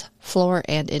to his floor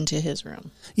and into his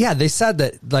room. Yeah, they said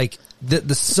that like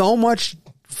the so much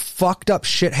fucked up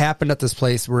shit happened at this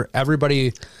place where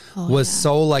everybody was yeah.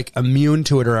 so like immune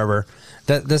to it or whatever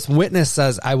that this witness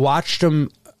says I watched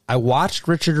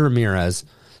Richard Ramirez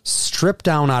strip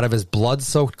down out of his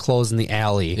blood-soaked clothes in the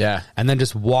alley, Yeah. and then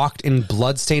just walked in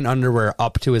blood-stained underwear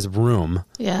up to his room.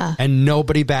 Yeah. And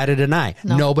nobody batted an eye.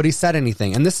 No. Nobody said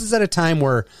anything. And this is at a time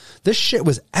where this shit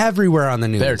was everywhere on the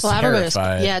news. They're Well, everybody was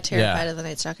terrified. terrified Yeah. of the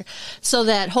Night Stalker. So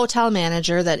that hotel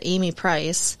manager, that Amy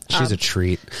Price, She's a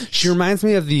treat. She reminds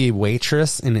me of the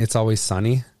waitress in It's Always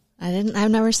Sunny.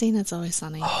 I've never seen It's Always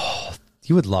Sunny.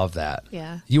 You would love that.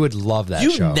 Yeah. You would love that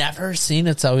You've show. never seen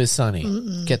It's Always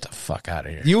Sunny? Get the fuck out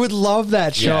of here. You would love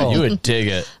that show. Yeah, you would dig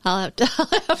it. I'll have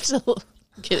to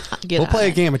get We'll on play a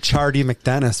it. game of Chardy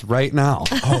McDennis right now.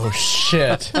 Oh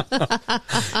shit!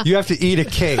 You have to eat a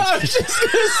cake. I was just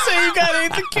gonna say you gotta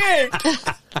eat the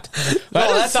cake.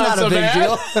 Well, that's not a big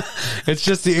deal. It's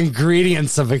just the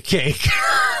ingredients of a cake.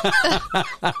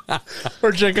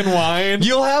 We're drinking wine.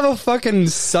 You'll have a fucking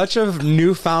such a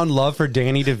newfound love for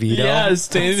Danny DeVito. Yes,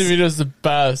 Danny DeVito's the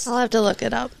best. I'll have to look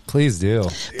it up. Please do.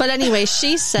 But anyway,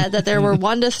 she said that there were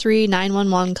 1 to 3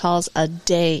 911 calls a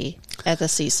day at the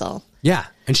Cecil. Yeah.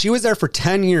 And she was there for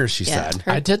 10 years, she Yeah, said.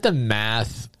 her- I did the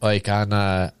math like on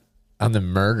the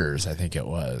murders. I think it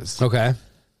was, Okay.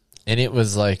 and it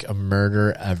was like a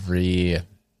murder every.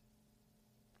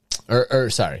 Or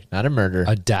sorry, not a murder,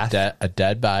 A death? a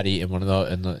dead body in one of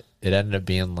the. It ended up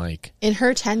being like In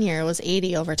her tenure, it was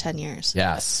 80 over 10 years.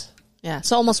 yes, Yeah,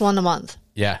 so almost 1 a month.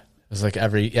 yeah. It was like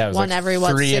every it was One like every,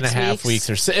 what, 3.5 6 weeks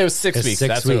or it was 6 It's weeks. 6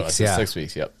 That's what it weeks, was. yeah. 6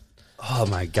 weeks. Yep. Oh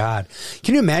my God.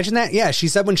 Can you imagine that? Yeah. She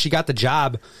said when she got the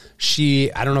job,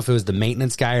 I don't know if it was the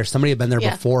maintenance guy or somebody had been there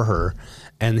Yeah. before her.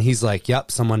 And he's like, yep,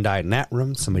 someone died in that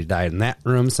room. Somebody died in that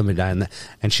room. Somebody died in that.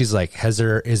 And she's like, is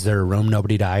there a room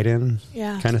nobody died in?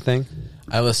 Yeah. Kind of thing.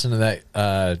 I listened to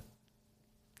that.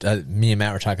 Me and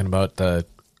Matt were talking about the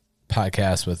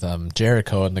podcast with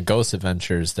Jericho and the Ghost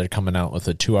Adventures. They're coming out with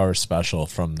a 2-hour special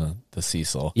from the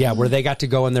Cecil. Yeah. Where they got to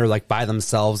go in there like by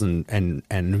themselves and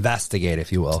investigate,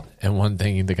 if you will. And one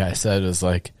thing the guy said was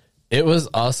like, it was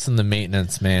us and the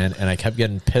maintenance man. And I kept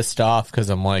getting pissed off because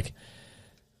I'm like,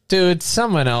 dude,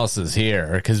 someone else is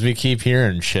here because we keep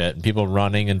hearing shit and people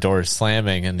running and doors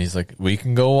slamming. And he's like, we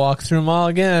can go walk through them all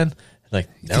again. Like,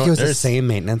 I think it was the there's same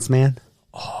maintenance man.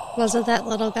 Was it that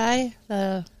little guy?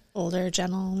 The older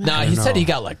gentleman? no. He said he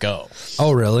got let go.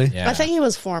 Oh, really? Yeah, I think he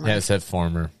was former. yeah, it said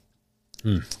former.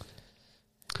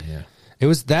 Yeah. It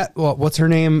was that. Well, what's her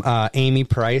name? Amy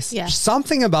Price. Yeah.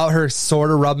 Something about her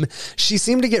sort of rubbed me. She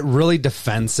seemed to get really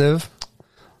defensive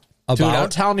Dude, I'm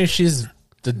about. telling you, she's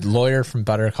the lawyer from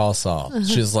Better Call Saul.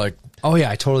 She's like, Oh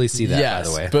yeah, I totally see that. yes,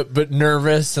 by the way, but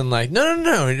nervous and like,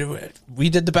 no, we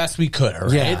did the best we could. All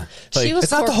right, Yeah. like, She was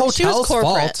it's not the corporate. She was hotel's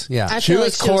corporate. fault. Yeah. I she feel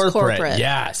was like she was corporate.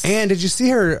 Yes, and did you see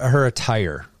her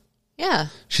attire? Yeah.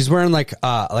 She's wearing like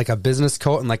a business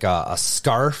coat and like a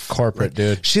scarf. corporate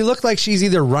dude. She looked like she's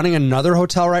either running another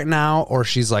hotel right now or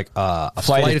she's like a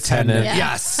flight attendant. attendant. Yeah.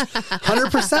 Yes,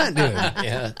 100%, dude.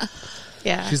 Yeah,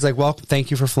 Yeah. She's like, well, thank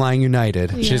you for flying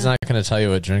United. she's not going to tell you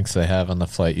what drinks they have on the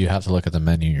flight. You have to look at the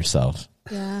menu yourself.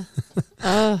 Yeah.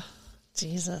 Oh,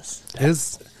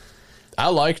 Jesus. I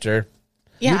liked her.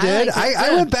 Yeah, You did? liked it.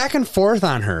 I went back and forth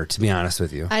on her, to be honest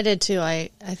with you. I did too.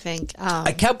 I think.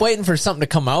 I kept waiting for something to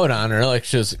come out on her, like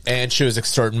she was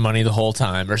extorting money the whole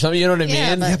time or something. You know what I mean?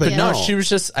 Yeah, but- but yeah. no, No. she was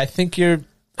just. I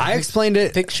explained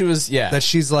it. think she was. Yeah, That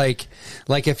she's like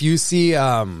if you see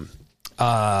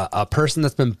a person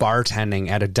that's been bartending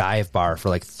at a dive bar for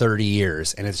like 30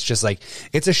 years and it's just like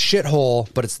it's a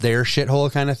shithole but it's their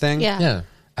shithole kind of thing. yeah. yeah,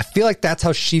 I feel like that's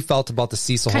how she felt about the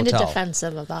Cecil Kind of Hotel.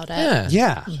 defensive about it. yeah,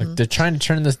 Yeah. Like, they're trying to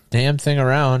turn this damn thing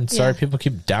around. Sorry, Yeah. people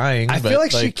keep dying. I but, feel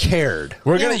like she cared.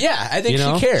 We're gonna. Yeah. Yeah, I think You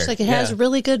know? she cared. It's like it has Yeah.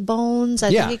 really good bones. I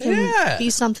Yeah. think it can Yeah. be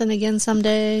something again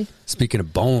someday. Speaking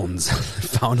of bones, I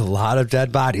found a lot of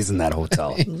dead bodies in that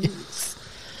hotel.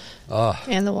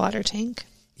 And the water tank.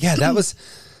 Yeah, that was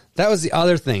the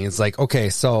other thing. It's like, okay,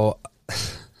 so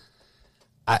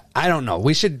I don't know.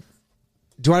 We should.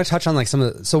 Do you want to touch on like some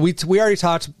of the? So we already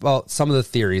talked about some of the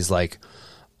theories, like,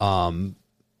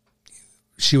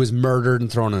 she was murdered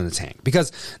and thrown in the tank,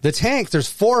 because the tank, there's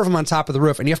 4 of them on top of the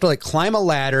roof, and you have to like climb a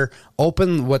ladder,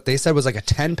 open what they said was like a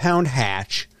 10-pound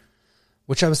hatch,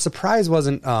 which I was surprised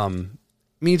wasn't. I mean,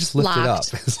 you just lift it up.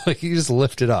 Locked. It's like you just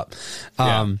lift it up.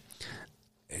 Yeah.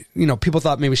 You know, people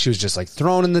thought maybe she was just like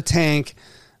thrown in the tank.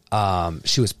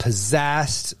 She was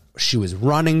possessed. She was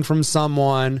running from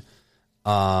someone.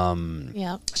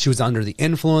 Yeah. She was under the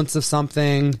influence of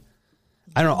something.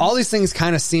 I don't know. All these things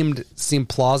kind of seemed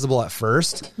plausible at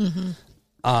first.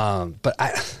 But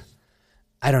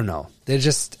I don't know. They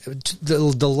just,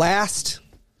 the last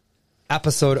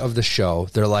episode of the show,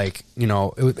 they're like, you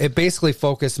know, it basically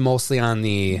focused mostly on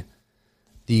the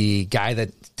guy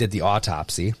that did the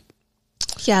autopsy.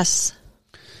 Yes.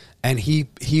 And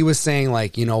he was saying,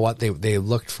 like, you know what, they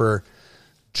looked for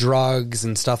drugs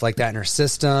and stuff like that in her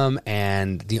system,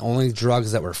 and the only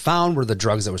drugs that were found were the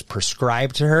drugs that was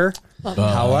prescribed to her.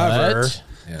 However,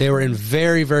 they were in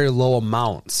very, very low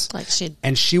amounts. Like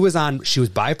she was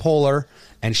bipolar,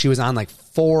 and she was on like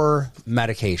 4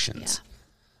 medications.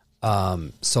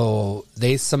 So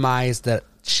they surmised that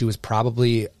she was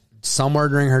probably somewhere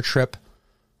during her trip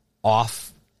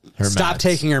off, stop meds.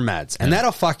 taking her meds, and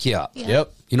that'll fuck you up. Yeah.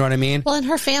 Yep. You know what I mean? Well, and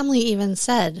her family even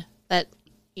said that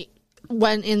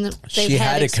when they've She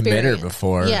had a committer experience-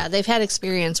 before. Yeah, they've had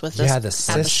experience with this Yeah, the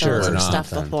sister episodes or and stuff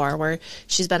something. before, where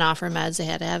she's been off her meds. They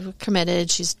had to have her committed.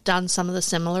 She's done some of the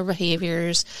similar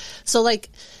behaviors. So, like,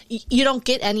 you don't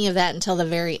get any of that until the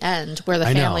very end, where the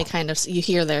I know. family kind of, you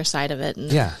hear their side of it. And,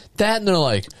 Yeah. That, and they're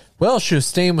like, well, she was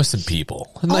staying with some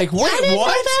people. I'm like, wait, I didn't what?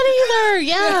 know that either.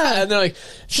 Yeah. And they're like,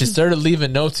 she started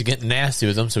leaving notes and getting nasty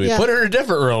with them, so we Yeah. put her in a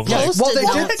different room. Yeah. Like, Posted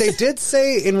Well, notes. they did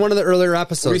say in one of the earlier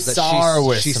episodes We that saw her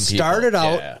with she some people. started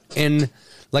out Yeah. in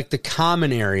like the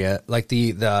common area, like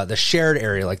the shared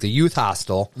area, like the youth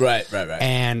hostel. right.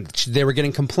 And they were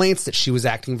getting complaints that she was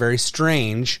acting very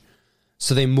strange.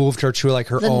 So they moved her to like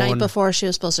her The own. night before she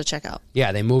was supposed to check out.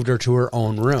 Yeah, they moved her to her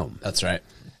own room. That's right.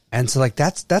 And so like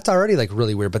that's already like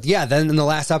really weird. But yeah, then in the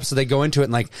last episode they go into it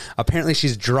and like apparently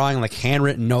she's drawing like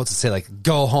handwritten notes that say like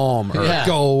go home or Yeah.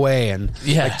 go away, and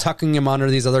Yeah. like tucking him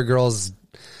under these other girls.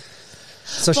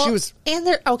 So she was And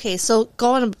there, okay, so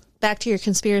going back to your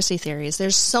conspiracy theories,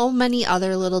 there's so many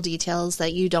other little details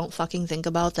that you don't fucking think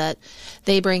about that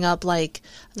they bring up, like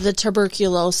the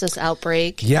tuberculosis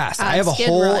outbreak. Yes, on I have a Skid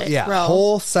whole Row.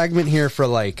 whole segment here for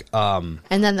like And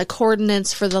then the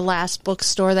coordinates for the last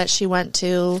bookstore that she went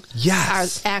to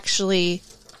Yes. are actually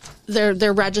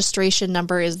their registration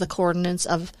number is the coordinates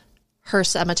of her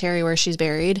cemetery where she's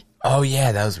buried. Oh,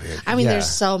 yeah, that was weird. I mean, Yeah. there's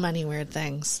so many weird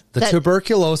things. the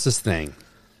tuberculosis thing.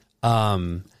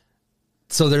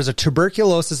 So there's a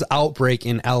tuberculosis outbreak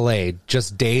in LA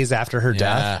just days after her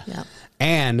death. Yeah.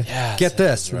 And Yes, get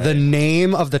this, that's right. the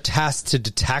name of the test to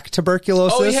detect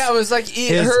tuberculosis. Oh, yeah, it was like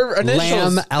is her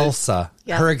initials. Lam Elsa.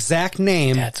 Yeah. Her exact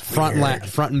name, That's front weird.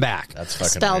 front and back. That's fucking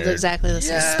spelled weird. exactly the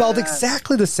same. Spelled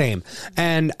exactly the same.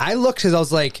 And I looked because I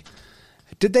was like,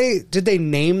 did they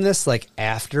name this like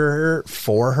after her,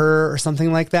 for her, or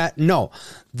something like that? No.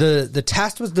 The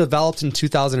test was developed in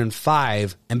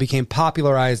 2005 and became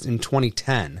popularized in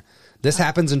 2010. This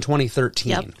happens in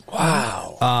 2013. Yep.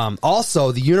 Wow.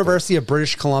 Also, the University of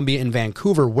British Columbia in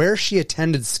Vancouver, where she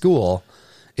attended school,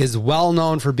 is well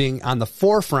known for being on the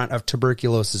forefront of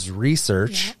tuberculosis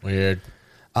research. Weird.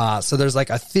 So there's like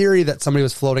a theory that somebody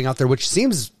was floating out there, which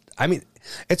seems, I mean,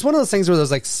 it's one of those things where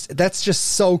there's like, that's just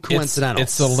so coincidental.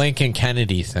 It's the Lincoln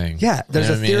Kennedy thing. Yeah, there's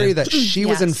You a know what I theory mean? that she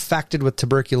was Yes. infected with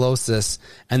tuberculosis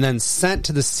and then sent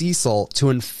to the Cecil to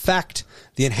infect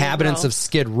the inhabitants Row. of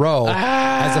Skid Row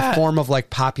as a form of like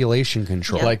population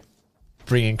control. Yeah. Like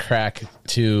bringing crack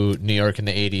to New York in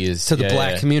the 80s. To the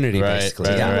black community, Right, basically.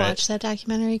 Right, Did you right. watch that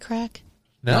documentary, Crack?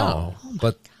 No.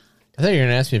 But I thought you were going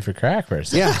to ask me for crack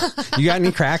first. yeah, you got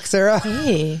any crack, Sarah?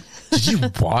 Hey. Did you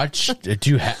watch? Did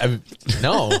you have?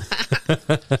 No.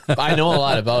 I know a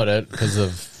lot about it because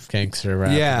of gangster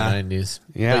rap Yeah. in the 90s.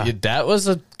 Yeah. But that was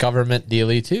a government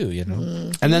dealie too, you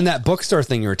know? And then that bookstore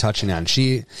thing you were touching on,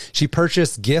 she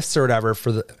purchased gifts or whatever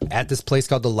at this place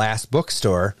called the Last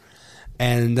Bookstore,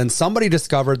 and then somebody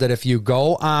discovered that if you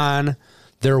go on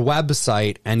their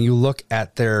website and you look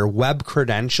at their web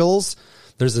credentials,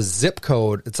 there's a zip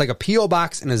code. It's like a PO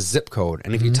box and a zip code,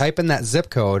 and if you type in that zip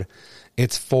code,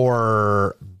 it's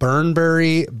for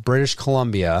Burnbury, British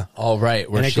Columbia. All right.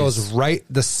 And it goes right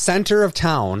the center of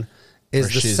town, is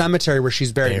Where the she's cemetery where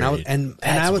she's buried. buried. And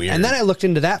That's weird. then I looked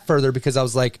into that further because I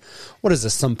was like, what is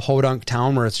this? Some podunk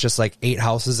town where it's just like 8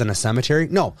 houses and a cemetery?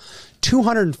 No,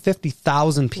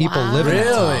 250,000 people Wow. live in that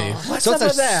Really? town. What's So up it's a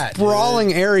with that,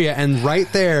 sprawling area, and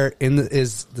right there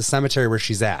is the cemetery where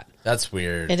she's at. That's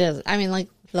weird. It is. I mean, like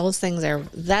those things are.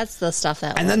 That's the stuff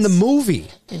that. And then the movie.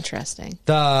 interesting.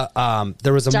 There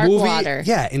was a Dark movie, Water.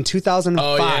 in 2005.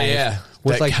 Oh yeah.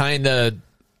 with That like kind of.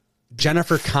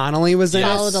 Jennifer Connelly was in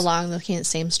Followed it. along the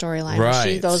same storyline. Right.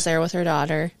 She goes there with her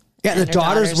daughter. Yeah, and the her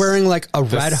daughter's wearing like a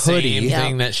The red same hoodie.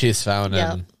 thing that she's found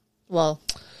Yeah. in. Well,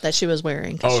 that she was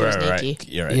wearing because Oh, she was right. naked.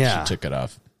 You're right. Yeah. She took it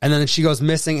off. And then she goes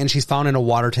missing, and she's found in a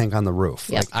water tank on the roof.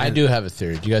 Yep. I do have a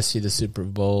theory. Do you guys see the Super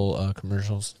Bowl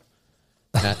commercials?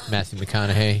 Matthew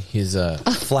McConaughey. He's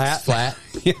Flat. flat.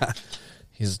 Yeah.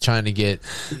 He's trying to get.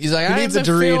 He's like, He I needs a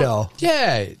haven't Dorito.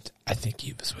 Yeah, I think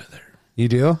he was with her. You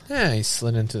do? Yeah, he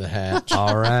slid into the hatch.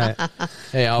 All right.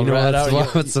 Hey, I'll You know rat out.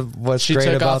 what's She great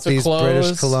took about off the these clothes.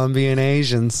 British Columbian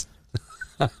Asians?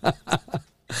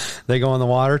 They go in the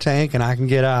water tank, and I can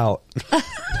get out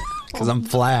because I'm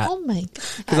flat. Oh my god!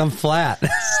 Because I'm flat.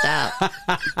 Stop.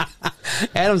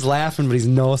 Adam's laughing, but he's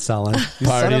no selling. You son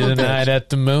Party of a tonight bitch. at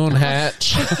the Moon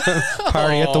Hatch.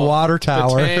 Party at the water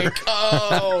tower. Tank.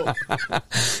 Oh,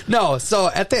 No, so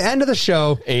at the end of the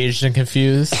show, aged and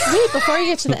confused. Wait, before you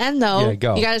get to the end, though, Yeah,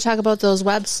 go. you got to talk about those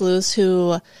web sleuths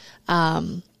who,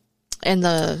 and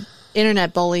the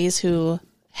internet bullies who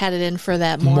had it in for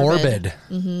that morbid.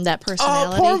 That Oh,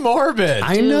 personality. poor Morbid.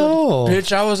 I know.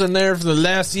 Bitch, I wasn't there for the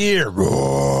last year.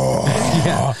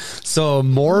 Yeah. So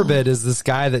Morbid is this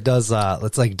guy that does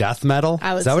it's like death metal.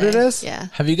 I would Is that what it say, is? Yeah,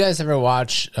 Have you guys ever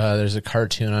watched? There's a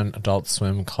cartoon on Adult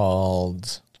Swim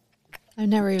called I've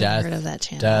never even Death. heard of that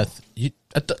channel. Death.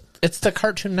 It's the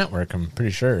Cartoon Network. I'm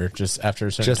pretty sure. Just after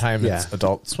a certain time, yeah. it's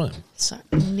Adult Swim. So,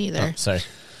 neither. Sorry.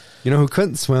 You know who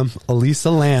couldn't swim? Elisa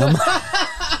Lamb.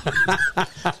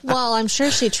 Well, I'm sure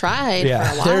she tried Yeah.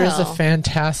 for a while. There is a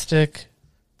fantastic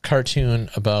cartoon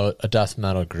about a death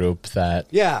metal group that.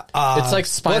 Yeah. It's like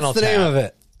Spinal What's the Tap. name of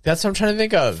it? That's what I'm trying to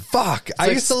think of. Fuck. I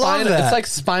like used to love that. It's like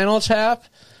Spinal Tap,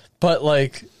 but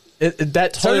like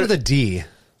that Started totally. with a D.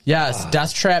 Yes,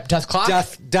 Death Trap, Death Clock,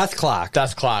 Death Clock.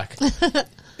 Death Clock.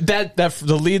 that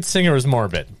the lead singer was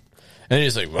Morbid, and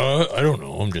he's like, well, I don't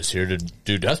know, I'm just here to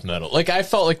do death metal. Like I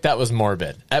felt like that was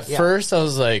Morbid. At first, I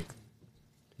was like,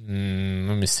 let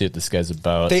me see what this guy's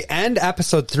about. They end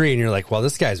episode 3, and you're like, well,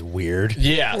 this guy's weird.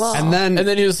 yes, Well- And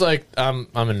then he was like, I'm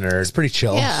a nerd. it's pretty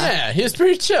chill. Yeah. Yeah, he was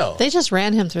pretty chill. They just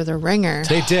ran him through the ringer.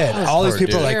 They did. All these poor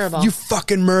people are dude. like, Terrible. you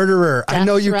fucking murderer. I Death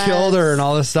know you threats. killed her and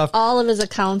all this stuff. All of his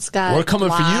accounts got We're coming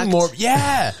for you, blocked. more.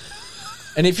 Yeah.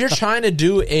 And if you're trying to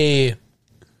do a,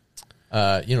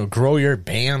 grow your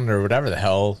band or whatever the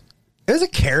hell, It was a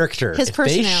character. His if they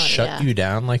personality. shut yeah. you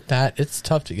down like that, it's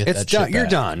tough to get It's that done. shit You're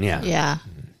back. done. Yeah. Yeah.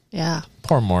 Yeah.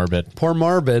 Poor Morbid. Poor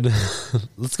Morbid.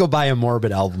 Let's go buy a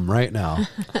Morbid album right now.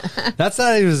 That's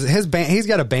not his band. He's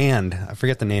got a band. I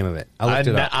forget the name of it. I looked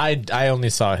it up. I only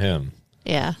saw him.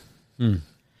 Yeah.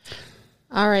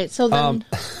 All right. So then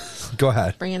Go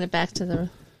ahead. bringing it back to the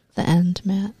end,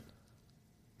 Matt.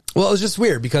 Well, it was just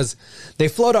weird because they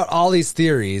float out all these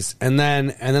theories, and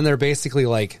then they're basically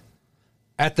like,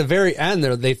 at the very end,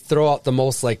 they throw out the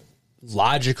most like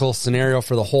logical scenario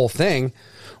for the whole thing.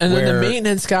 And then the where-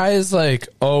 maintenance guy is like,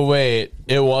 "Oh wait,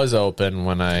 it was open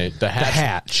when the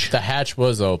hatch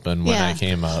was open when I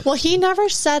came up." Well, he never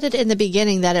said it in the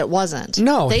beginning that it wasn't.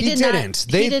 No, they he did didn't.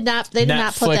 Not, he did not. They did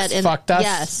not put Netflix that in. fucked us?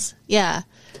 Yes. Yeah.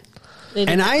 They did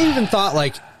And not. I even thought,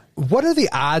 like, what are the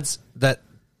odds that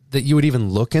you would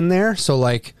even look in there? So,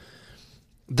 like,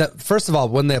 that first of all,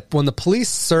 when the police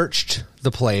searched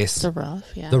the place, the roof.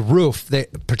 Yeah. the roof,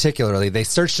 they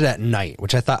searched it at night,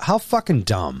 which I thought, how fucking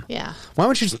dumb. Yeah. Why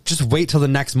don't you just wait till the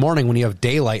next morning when you have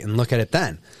daylight and look at it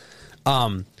then?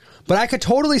 But I could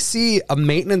totally see a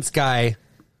maintenance guy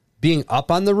being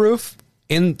up on the roof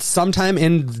in sometime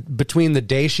in between the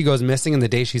day she goes missing and the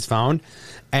day she's found,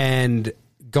 and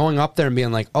going up there and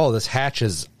being like, "Oh, this hatch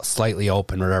is slightly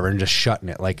open," or whatever, and just shutting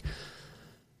it. Like,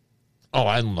 Oh,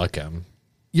 I'm looking.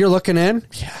 you're looking in.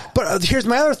 Yeah. But here's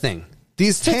my other thing: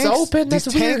 these tanks, open, these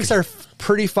that's tanks weird. are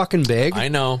pretty fucking big, I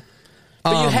know,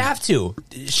 but you have to.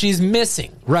 She's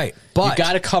missing. right? But You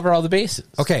got to cover all the bases.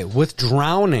 okay, with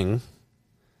drowning,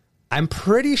 I'm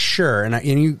pretty sure,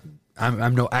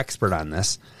 I'm no expert on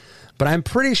this, but I'm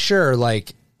pretty sure,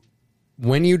 like,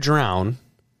 when you drown,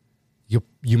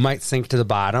 you might sink to the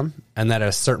bottom, and that at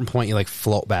a certain point you like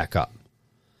float back up.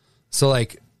 So,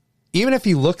 like, even if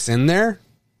he looks in there,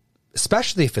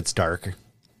 especially if it's dark,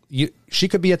 she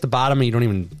could be at the bottom and you don't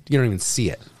even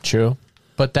see it. True,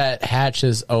 but that hatch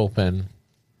is open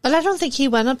But I don't think he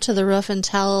went up to the roof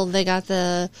until they got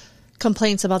the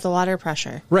complaints about the water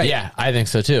pressure. Right. Yeah, I think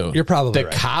so too. You're probably the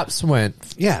right. cops went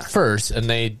first, and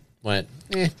they went.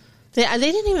 Eh. They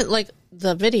didn't even like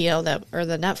the video or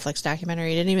the Netflix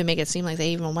documentary didn't even make it seem like they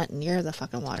even went near the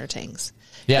fucking water tanks.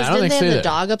 Yeah, I don't didn't think they so have the either.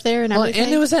 dog up there and Well, everything?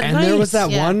 and it was at And night. there was that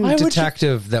Yeah. one Why would you-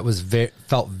 detective that was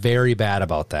felt very bad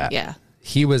about that. Yeah.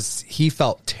 He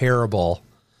felt terrible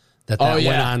that Oh, went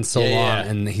yeah. on so Yeah, long, yeah.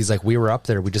 and he's like, we were up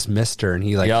there, we just missed her, and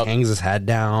he like Yup. hangs his head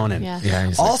down, and Yeah. Yeah,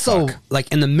 he's like, also "Fuck."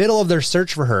 like in the middle of their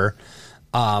search for her,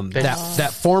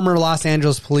 that former Los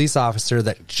Angeles police officer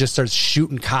that just starts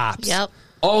shooting cops. Yep.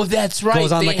 Oh, that's right.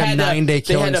 Goes on, like, a had to- 9-day They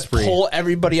killing had to spree. pull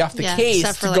everybody off the Yeah, case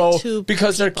except for, to like, go 2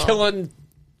 because they're people. killing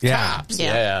Yeah. cops.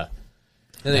 Yeah. Yeah.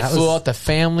 And they That flew was- out the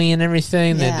family and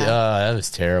everything. Yeah. That was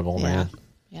terrible, Yeah. man.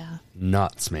 Yeah.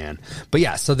 Nuts, man. But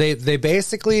yeah, so they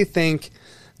basically think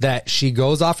that she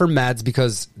goes off her meds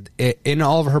because in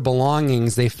all of her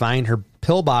belongings they find her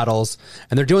pill bottles,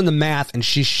 and they're doing the math, and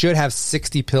she should have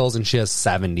 60 pills and she has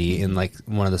 70 in like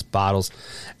one of those bottles,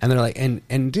 and they're like,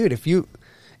 and dude, if you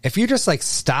just like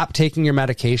stop taking your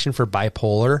medication for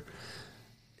bipolar,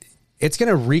 it's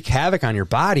gonna wreak havoc on your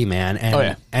body, man. And Oh,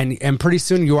 yeah. and pretty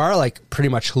soon you are like pretty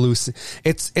much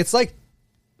it's like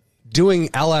doing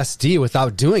LSD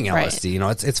without doing LSD. Right. You know,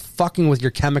 it's fucking with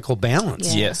your chemical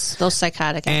balance. Yeah. Yes. Those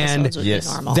psychotic And episodes would yes,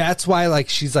 be normal. That's why like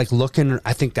she's like looking,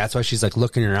 I think that's why she's like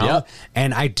looking around. Yep.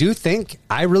 And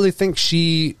I really think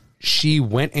she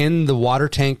went in the water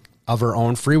tank of her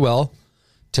own free will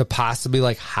to possibly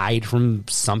like hide from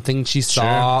something she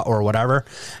saw or whatever.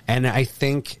 And I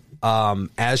think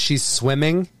as she's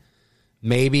swimming,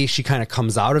 maybe she kind of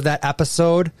comes out of that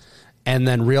episode and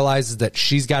then realizes that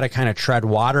she's got to kind of tread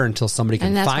water until somebody can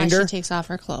and that's find why her. she takes off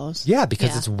her clothes. Yeah,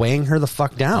 because it's weighing her the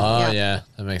fuck down. Oh, Yeah. yeah.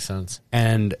 That makes sense.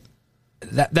 And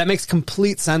that makes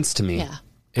complete sense to me. Yeah,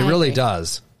 It I really agree.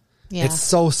 does. Yeah. It's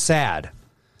so sad.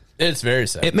 It's very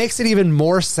sad. It makes it even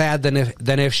more sad than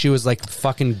if she was like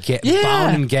fucking Yeah.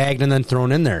 bound and gagged and then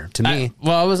thrown in there to me.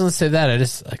 I wasn't gonna say that. I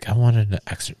just like I wanted an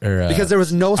extra Because there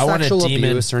was no I wanted sexual demon,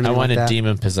 abuse or anything I wanted like that.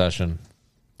 demon possession.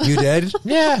 You did?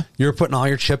 Yeah, You were putting all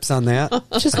your chips on that?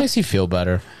 it just makes you feel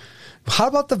better. How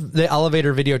about the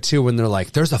elevator video too when they're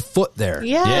like, there's a foot there?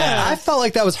 Yeah. Yeah. I felt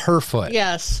like that was her foot.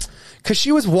 Yes. Because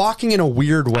she was walking in a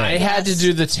weird way. I had to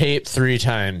do the tape 3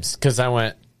 times because I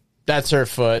went, "That's her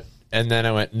foot," and then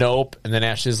I went, "Nope," and then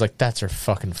Ashley's like, "That's her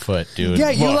fucking foot, dude." Yeah,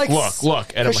 you look, like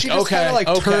look, and I'm 'cause she like, just "Okay, kinda, like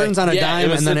okay." turns on a Yeah, dime,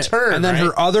 it was and then the turn, and then right?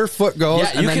 her other foot goes. Yeah,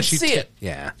 and you then can she see it.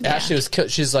 Yeah, Ashley was.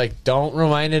 She's like, "Don't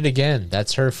rewind it again.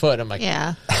 That's her foot." I'm like,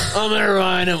 Yeah. I'm gonna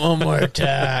rewind it one more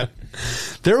time.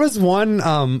 there was one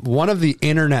of the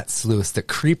internet sleuths that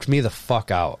creeped me the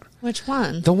fuck out. Which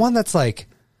one? The one that's like,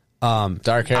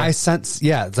 Dark hair. I sent, it's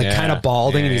like Yeah. kind of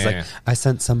balding, and he's Yeah. like, I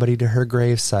sent somebody to her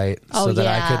gravesite Oh, so that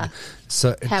I yeah. could.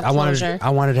 So Have I wanted, closure. I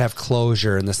wanted to have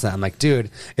closure and this and that. I'm like,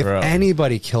 dude, if Bro.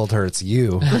 anybody killed her, it's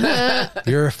you.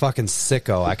 You're a fucking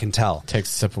sicko. I can tell. Takes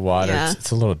a sip of water. Yeah.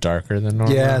 It's a little darker than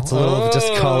normal. Yeah, it's a little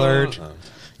discolored.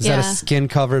 Is that a Yeah. skin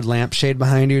covered lampshade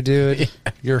behind you, dude?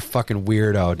 You're a fucking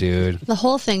weirdo, dude. The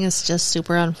whole thing is just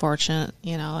super unfortunate,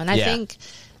 you know. And Yeah.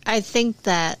 I think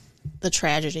that the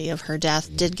tragedy of her death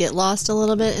did get lost a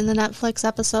little bit in the Netflix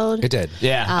episode. It did.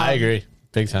 Yeah, I agree.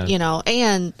 Big time. You know,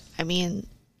 and I mean,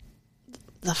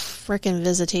 the frickin'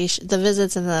 the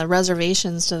visits and the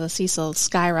reservations to the Cecil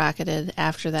skyrocketed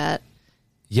after that.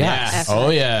 Yes. After Oh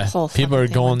that yeah. whole People are fucking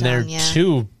thing going went there down, yeah.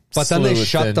 too. But then they sleuth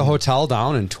shut and- the hotel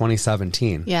down in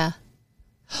 2017. Yeah.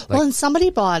 Well, and somebody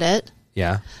bought it.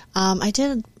 Yeah. I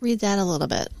did read that a little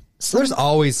bit. So there's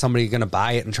always somebody going to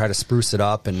buy it and try to spruce it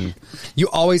up, and you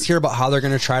always hear about how they're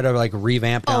going to try to like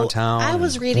revamp downtown. I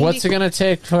was reading. What's it going to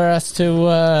take for us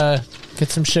to get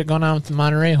some shit going on with the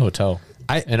Monterey Hotel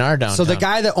in our downtown? So the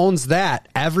guy that owns that,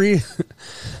 every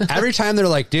time they're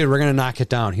like, dude, we're going to knock it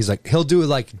down. He's like, he'll do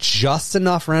like just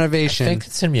enough I renovation. think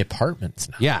it's going to be apartments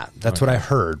now. Yeah, that's what I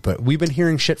heard. But we've been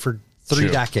hearing shit for 3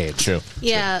 True. decades. True.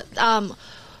 Yeah.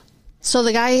 So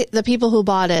the people who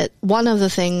bought it, one of the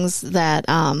things that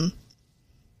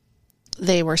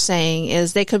they were saying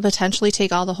is they could potentially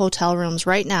take all the hotel rooms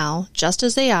right now, just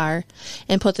as they are,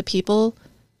 and put the people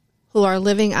who are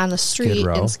living on the street Skid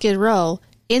Row. in Skid Row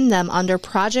in them under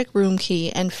Project Room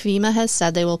Key, and FEMA has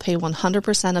said they will pay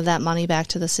 100% of that money back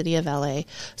to the city of LA.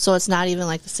 So it's not even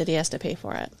like the city has to pay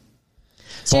for it.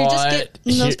 So you're just But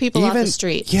getting those people off the Even-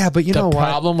 street. Yeah, but you know the what?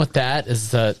 problem with that is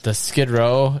the Skid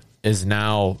Row is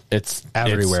now it's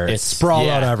Everywhere. It's sprawled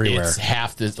out everywhere. It's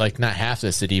half the like not half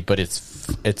the city, but it's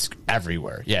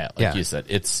everywhere. Yeah, like Yeah. you said,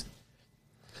 it's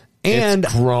And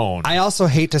grown. I also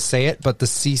hate to say it, but the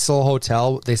Cecil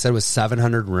Hotel, they said was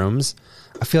 700 rooms.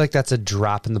 I feel like that's a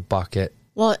drop in the bucket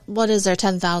What is there?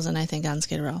 10,000, I think, on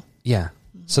Skid Row. Yeah.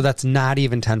 So that's not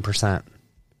even 10%.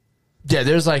 Yeah,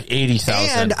 there's like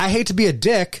 80,000. And I hate to be a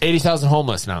dick. 80,000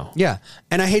 homeless now. Yeah.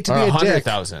 And I hate to Or be a dick.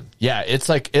 100,000. Yeah, it's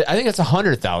like I think it's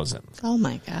 100,000. Oh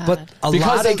my god! But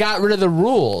Because they got rid of the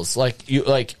rules. Like you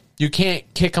can't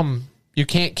kick them. You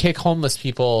can't kick homeless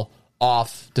people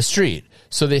off the street.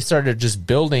 So they started just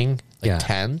building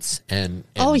tents and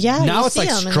oh yeah, now you it's see like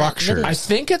them in that structured. video. I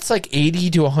think it's like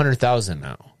 80 to 100,000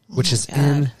 now. which is God.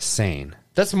 insane.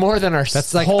 That's more than our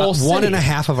That's like whole one and a city.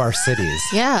 half of our cities.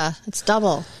 Yeah, it's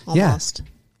double almost.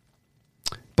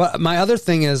 But my other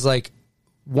thing is like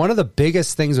one of the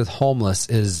biggest things with homeless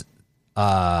is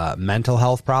mental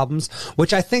health problems,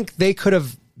 which I think they could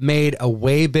have made a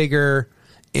way bigger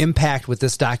impact with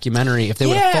this documentary if they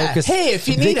would have focused. Hey, if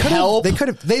you need help,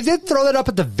 they did throw that up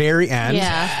at the very end.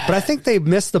 Yeah. But I think they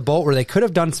missed the boat where they could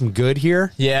have done some good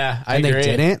here. Yeah, I And they agree.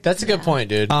 didn't. That's a good point,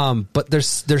 dude. But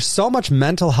there's so much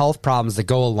mental health problems that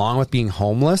go along with being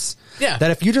homeless. Yeah.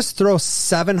 That if you just throw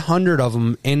 700 of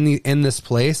them in this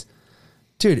place,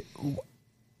 dude,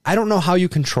 I don't know how you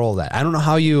control that. I don't know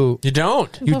how you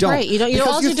don't. you don't. Right. You don't. Because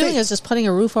All you're doing think- is just putting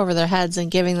a roof over their heads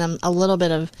and giving them a little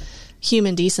bit of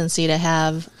human decency to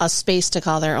have a space to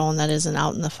call their own that isn't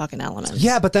out in the fucking elements.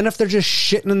 Yeah, but then if they're just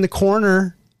shitting in the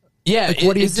corner, Yeah, like,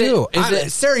 what do you do?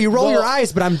 Sarah, you roll your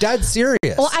eyes, but I'm dead serious.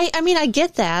 Well, I mean, I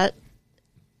get that.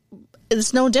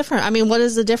 It's no different. I mean, what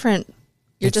is the different?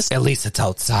 You're just at least it's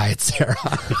outside, Sarah.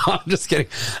 No, I'm just kidding.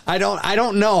 I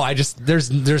don't know. I just there's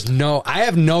no. I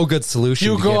have no good solution.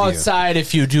 You to go give outside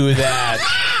if you do that.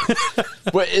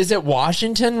 What is it?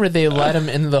 Washington, where they let them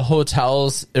into the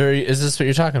hotels, or is this what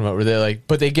you're talking about? Where they like,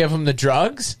 but they give them the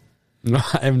drugs? No,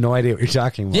 I have no idea what you're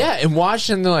talking about. Yeah, in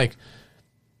Washington, they're like,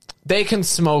 they can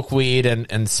smoke weed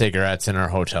and cigarettes in our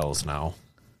hotels now,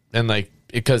 and like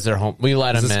because they're home, we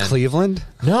let Is them this in. Cleveland?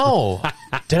 No,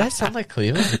 did I sound like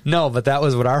Cleveland? No, but that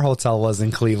was what our hotel was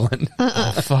in Cleveland.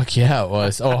 Oh fuck yeah, it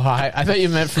was. Oh hi, I thought you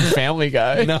meant from Family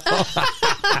Guy. No.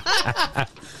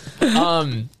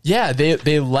 Yeah, they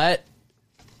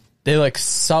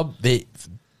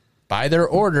by their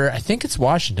order. I think it's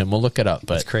Washington. We'll look it up,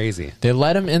 but It's crazy. they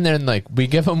let them in there and like we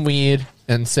give them weed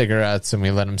and cigarettes and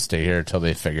we let them stay here until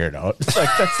they figure it out. It's like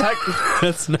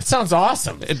that sounds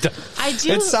awesome. I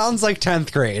do. It sounds like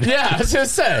 10th grade. Yeah, I was gonna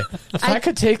say if I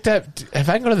could take that, if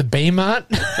I can go to the Baymont,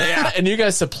 and you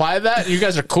guys supply that, and you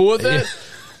guys are cool with it.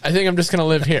 I think I'm just gonna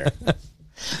live here.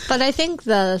 But I think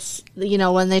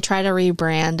when they try to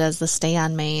rebrand as the Stay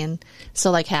on Main, so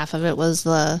like half of it was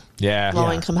the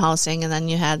low income housing, and then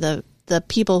you had the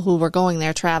people who were going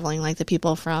there traveling, like the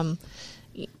people from.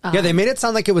 Yeah, they made it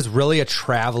sound like it was really a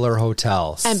traveler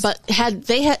hotel. But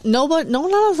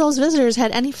none of those visitors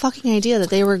had any fucking idea that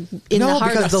they were in the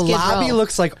heart because of the Skid lobby Row.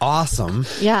 looks like awesome,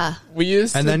 Yeah.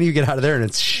 and then you get out of there and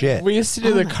it's shit. We used to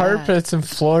do the my carpets and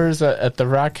floors at the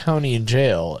Rock County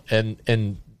Jail,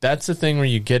 and that's the thing where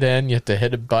you get in, you have to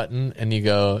hit a button, and you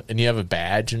go, and you have a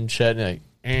badge and shit, and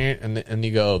like, and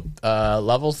you go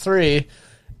level 3.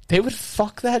 They would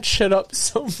fuck that shit up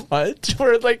so much.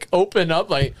 Where it like open up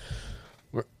like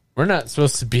we're not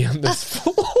supposed to be on this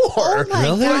floor. Oh my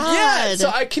Really? God. Yeah.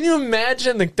 So can you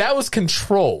imagine like that was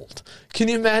controlled? Can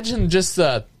you imagine just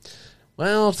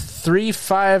 3,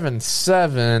 5, and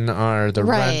 7 are the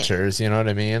Right. renters, you know what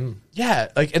I mean? Yeah,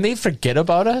 like, and they'd forget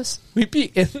about us. We'd be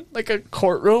in like a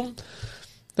courtroom,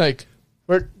 like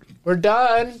we're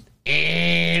done.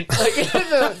 And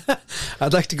like,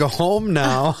 I'd like to go home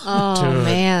now. Oh dude,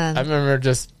 man. I remember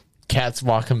just cats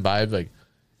walking by, like,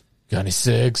 "Got any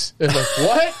cigs?" And like,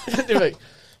 "What?" They're like,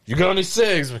 "You got any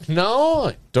cigs?" I'm like, "No."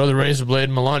 Like, throw the razor blade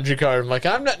in my laundry cart. I'm like,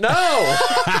 "I'm not. No,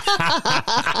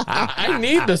 I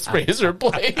need this razor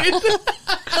blade."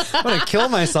 I'm going to kill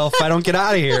myself if I don't get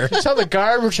out of here. Tell the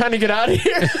guard we're trying to get out of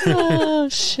here. Oh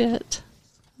shit.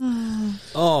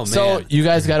 Oh, man. So you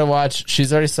guys got to watch.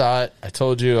 She's already saw it. I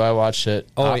told you I watched it.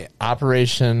 Oh, yeah.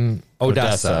 Operation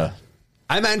Odessa.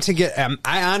 I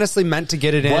honestly meant to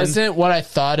get it in. Wasn't what I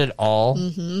thought at all,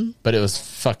 but it was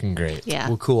fucking great. Yeah.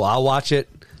 Well, cool. I'll watch it.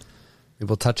 Maybe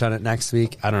we'll touch on it next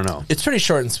week. I don't know. It's pretty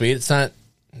short and sweet. It's not.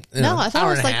 No, I thought hour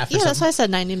it was and a like half or that's something. why I said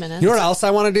 90 minutes. You know what else I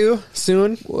want to do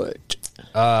soon? What?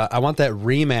 I want that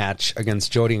rematch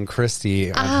against Jody and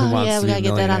Christy on Who Wants yeah, to we Be gotta a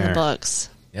get that on the Millionaire. books.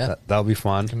 Yeah, That'll be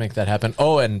fun. can make that happen.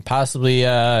 Oh, and possibly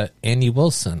Andy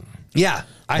Wilson. Yeah.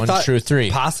 I 1 thought through 3.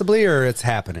 possibly, or it's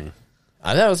happening.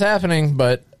 That was happening,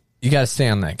 but you got to stay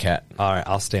on that cat. All right.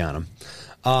 I'll stay on him.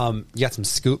 You got some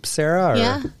scoops, Sarah? Or?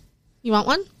 Yeah. You want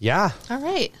one? Yeah. All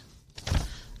right.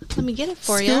 Let me get it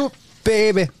for Scoop, you.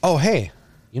 baby. Oh, hey.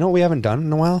 You know what we haven't done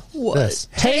in a while? What? This.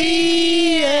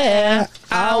 Hey, yeah,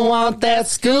 I want that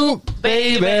scoop,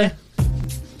 baby.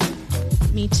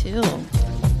 Me too.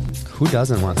 Who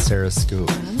doesn't want Sarah's scoop?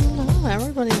 I don't know.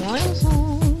 Everybody wants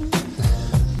one.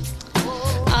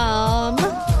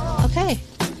 Okay.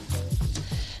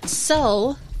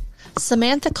 So,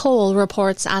 Samantha Cole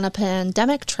reports on a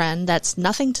pandemic trend that's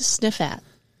nothing to sniff at.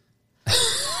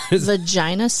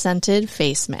 Vagina-scented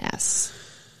face masks.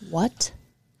 What?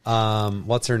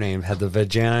 What's her name? Had the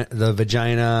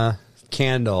vagina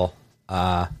candle.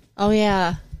 Oh,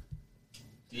 yeah.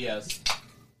 Yes.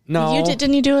 No.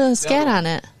 Didn't you do a scat on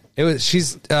it? It was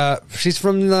she's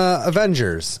from the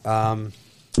Avengers.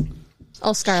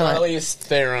 Scarlett. Charlize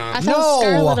Theron. I thought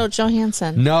Scarlett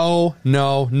Johansson. No.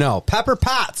 Pepper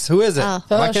Potts. Who is it? Oh.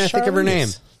 Why can't I think of her name?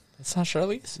 It's not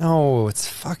Charlize? No, it's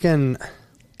fucking...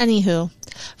 Anywho,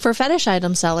 for fetish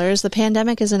item sellers, the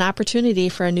pandemic is an opportunity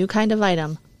for a new kind of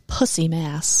item, pussy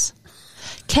masks.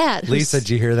 Lisa, did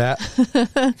you hear that?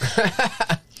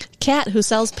 Kat, who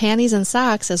sells panties and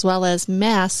socks as well as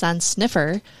masks on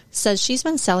Sniffer, says she's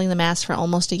been selling the masks for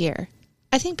almost a year.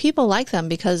 I think people like them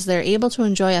because they're able to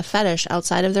enjoy a fetish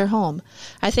outside of their home.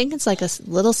 I think it's like a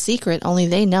little secret only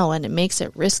they know, and it makes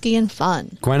it risky and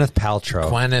fun. Gwyneth Paltrow.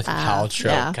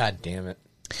 Yeah. God damn it.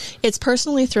 It's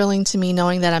personally thrilling to me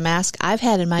knowing that a mask I've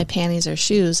had in my panties or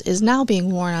shoes is now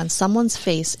being worn on someone's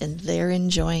face and they're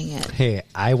enjoying it. Hey,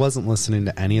 I wasn't listening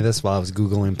to any of this while I was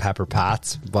Googling Pepper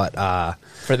Potts, but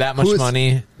for that much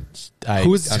money,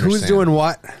 who's doing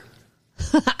what?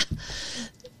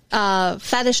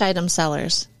 Fetish item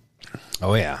sellers.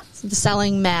 Oh yeah,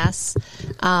 selling masks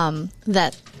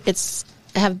that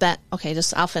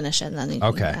I'll finish it and then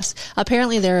okay.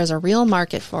 Apparently there is a real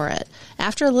market for it.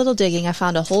 After a little digging, I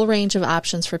found a whole range of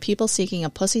options for people seeking a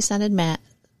pussy-scented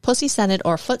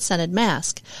or foot-scented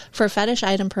mask. For fetish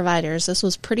item providers, this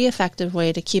was a pretty effective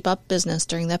way to keep up business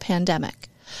during the pandemic.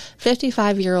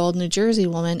 55-year-old New Jersey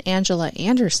woman Angela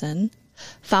Anderson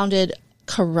founded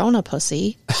Corona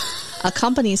Pussy, a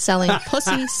company selling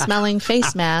pussy-smelling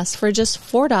face masks for just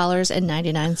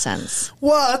 $4.99.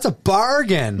 Wow, that's a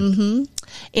bargain. Mm-hmm.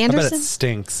 I bet it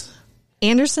stinks.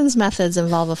 Anderson's methods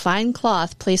involve a fine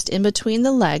cloth placed in between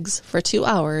the legs for 2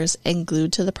 hours and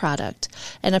glued to the product.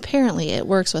 And apparently it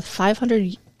works with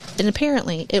 500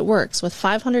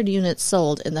 units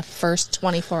sold in the first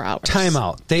 24 hours. Time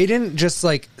out. They didn't just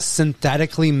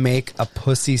synthetically make a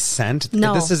pussy scent.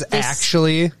 No, this is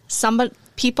actually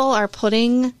people are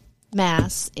putting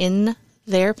masks in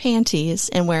their panties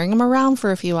and wearing them around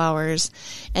for a few hours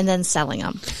and then selling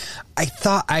them.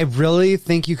 I really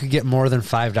think you could get more than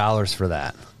 $5 for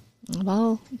that.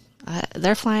 Well,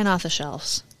 they're flying off the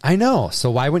shelves. I know. So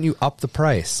why wouldn't you up the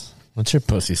price? What's your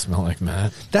pussy smell like,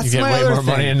 Matt? That's you get my way other more thing.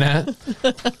 money than that.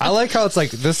 I like how it's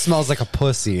this smells like a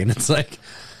pussy, and it's where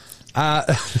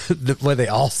they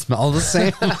all smell the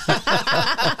same.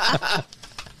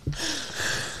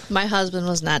 My husband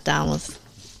was not down with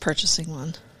purchasing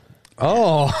one.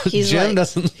 Oh, Jim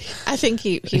doesn't. I think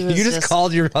he was. You just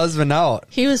called your husband out.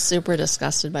 He was super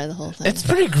disgusted by the whole thing. It's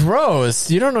pretty gross.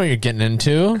 You don't know what you're getting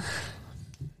into.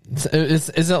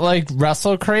 Is it like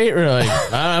Wrestle Crate or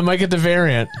I might get the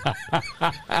variant?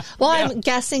 Well, I'm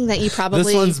guessing that you probably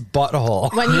this one's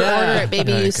butthole. When you order it,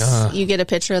 maybe you get a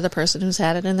picture of the person who's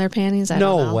had it in their panties. I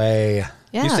don't know. No way.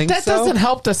 Yeah. You think that doesn't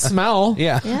help the smell.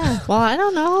 Yeah. Well, I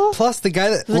don't know. Plus, the guy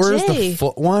that orders the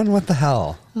foot one, what the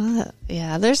hell?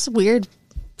 Yeah, there's weird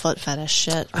foot fetish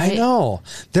shit. Right? I know.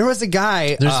 There was a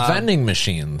guy. There's vending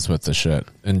machines with the shit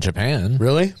in Japan.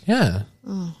 Really? Yeah.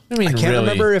 Oh. I mean, I can't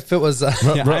remember if it was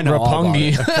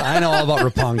Roppongi. I know all about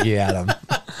Roppongi, Adam.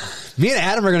 Me and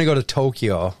Adam are going to go to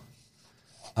Tokyo.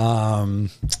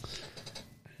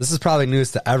 This is probably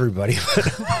news to everybody.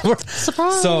 But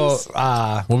surprise! So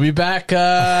we'll be back.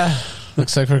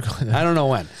 Looks like we're going. I don't know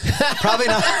when. Probably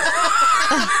not.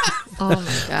 Oh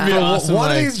my god! Awesome.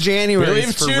 One of these Januaries. We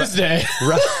leave Tuesday.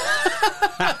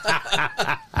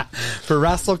 For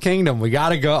Wrestle Kingdom, we got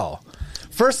to go.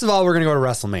 First of all, we're going to go to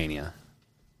WrestleMania.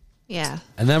 Yeah.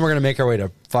 And then we're going to make our way to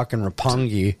fucking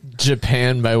Roppongi.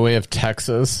 Japan by way of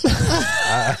Texas.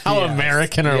 How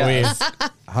American are we?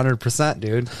 100%,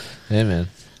 dude. Hey, man.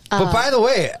 But by the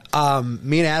way,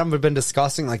 me and Adam have been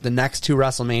discussing the next two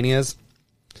WrestleManias.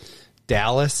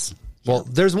 Dallas. Well,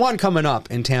 there's one coming up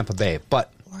in Tampa Bay,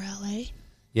 but... Or LA.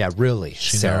 Yeah, really,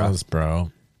 She Sarah. knows,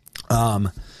 bro.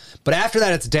 But after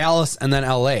that, it's Dallas and then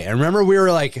LA. And remember, we were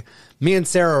me and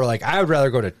Sarah were I would rather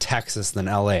go to Texas than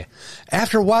LA.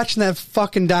 After watching that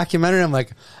fucking documentary, I'm I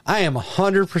am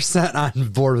 100% on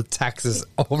board with Texas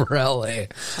over LA.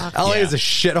 LA is a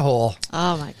shithole.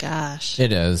 Oh my gosh.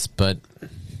 It is, but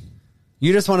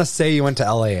You just want to say you went to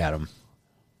LA, Adam.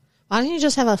 Why don't you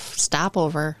just have a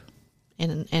stopover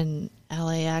in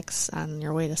LAX on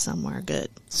your way to somewhere good?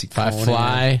 if I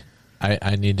fly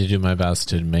I need to do my best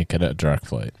to make it a direct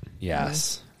flight.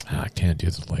 Yes. I can't do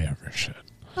the layover shit.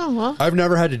 Oh, well. I've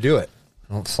never had to do it.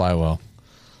 I don't fly well.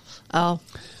 Oh.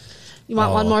 You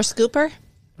want one more scooper?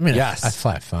 I mean, Yes. I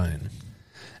fly fine.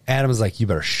 Adam's like, you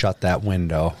better shut that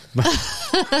window.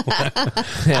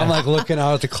 I'm like looking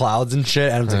out at the clouds and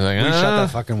shit. Adam's like, will you shut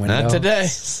that fucking window? Not today.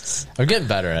 I'm getting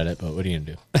better at it, but what are you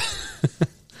going to do?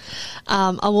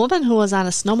 A woman who was on a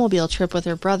snowmobile trip with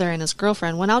her brother and his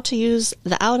girlfriend went out to use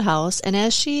the outhouse, and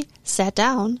as she sat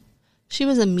down, she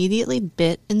was immediately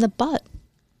bit in the butt.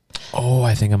 Oh,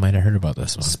 I think I might have heard about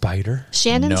this one. Spider?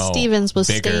 Shannon No, Stevens was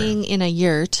bigger. staying in a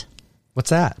yurt. What's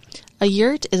that? A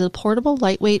yurt is a portable,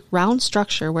 lightweight, round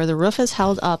structure where the roof is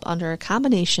held up under a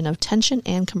combination of tension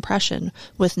and compression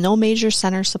with no major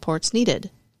center supports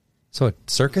needed. So a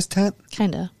circus tent?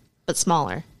 Kinda, but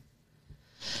smaller.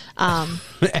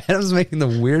 Adam's making the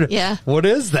weirdest. Yeah. What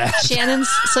is that? Shannon's,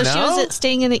 so she was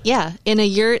staying in a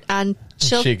yurt on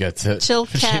She gets it. She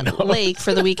Chilkat knows. Lake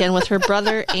for the weekend with her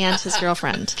brother and his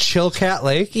girlfriend. Chilkat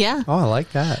Lake? Yeah. Oh, I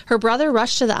like that. Her brother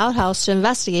rushed to the outhouse to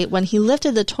investigate. When he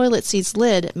lifted the toilet seat's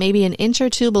lid, maybe an inch or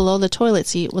two below the toilet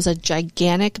seat was a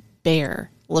gigantic bear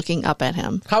looking up at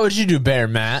him. How would you do bear,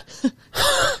 Matt?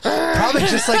 Probably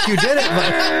just like you did it,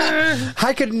 but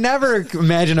I could never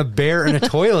imagine a bear in a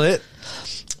toilet.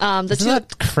 The Isn't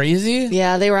that crazy?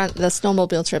 Yeah, they were on the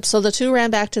snowmobile trip. So the two ran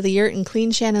back to the yurt and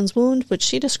cleaned Shannon's wound, which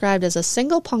she described as a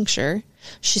single puncture.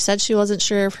 She said she wasn't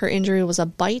sure if her injury was a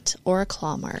bite or a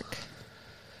claw mark.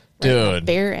 Dude.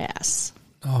 Bare ass.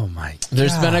 Oh my god.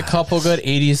 There's been a couple good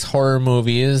 80s horror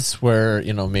movies where,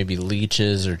 maybe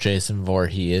leeches or Jason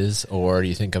Voorhees, or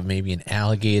you think of maybe an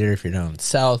alligator if you're down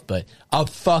south, but a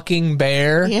fucking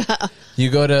bear? Yeah. You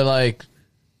go to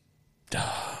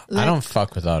I don't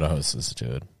fuck with outhouses,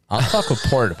 dude. I'll fuck with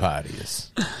porta potties,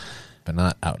 but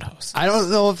not outhouses. I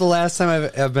don't know if the last time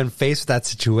I've been faced with that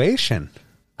situation.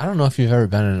 I don't know if you've ever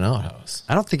been in an outhouse.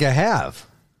 I don't think I have.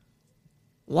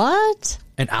 What?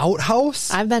 An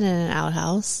outhouse? I've been in an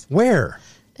outhouse. Where?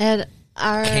 And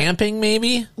our Camping,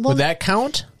 maybe? Well- Would that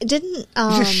count? it didn't.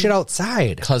 You just shit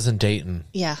outside. Cousin Dayton.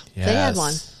 Yeah, Yes. they had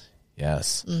one.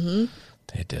 Yes. Mm-hmm.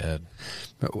 They did.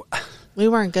 We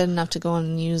weren't good enough to go in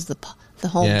and use the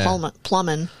home Yeah.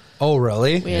 plumbing. Oh,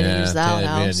 really? We had to use the we had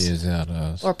outhouse to use the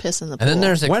outhouse. or piss in the pool. And then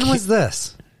there's a When was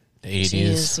this? the 80s.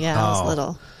 Jeez, yeah, I was Oh.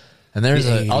 little. And there's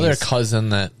The another 80s. cousin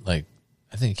that, I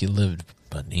think he lived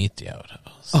beneath the outhouse.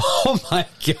 Oh my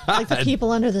Like the god.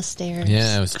 people under the stairs.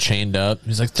 Yeah, I was chained up.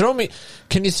 He's like,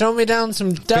 can you throw me down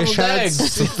some deviled Fish heads.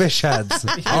 eggs? Some fish heads.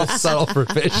 I'll settle for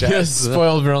fish Yes, heads.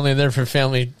 spoiled. We're only there for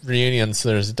family reunions, so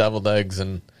there's deviled eggs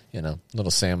and,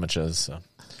 little sandwiches. So.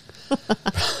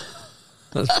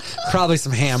 Probably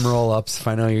some ham roll-ups if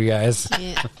I know you guys.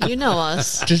 Yeah, you know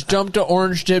us. Just dumped the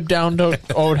orange dip down to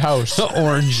old house.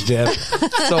 Orange dip.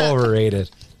 So overrated.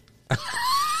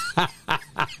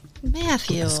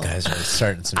 Matthew. This guy's really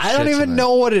starting some I don't shit even tonight.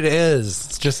 know what it is.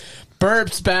 It's just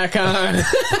Burps back on. Yeah,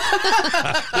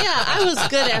 I was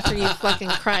good after you fucking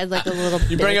cried like a little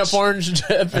You bring up orange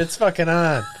dip, it's fucking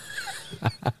on.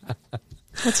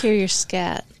 Let's hear your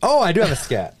scat. Oh, I do have a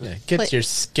scat. Yeah, get Wait. your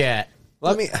scat.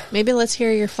 Let me Maybe let's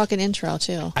hear your fucking intro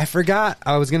too. I forgot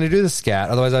I was going to do the scat.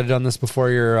 Otherwise I'd have done this before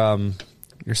your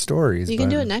stories. You can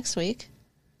but- do it next week.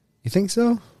 You think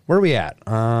so? Where are we at?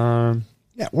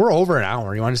 Yeah, we're over an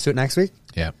hour. You want to just do it next week?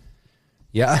 Yeah.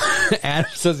 Yeah.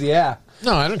 Adam says yeah.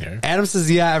 No, I don't care. Adam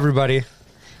says yeah, everybody.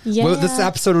 Yeah. Well, this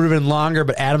episode would have been longer,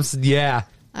 but Adam said yeah.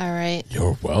 All right.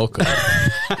 You're welcome.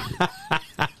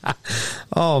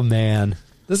 Oh, man.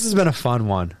 This has been a fun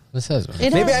one. This has been.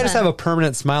 It Maybe has I just been. have a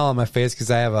permanent smile on my face because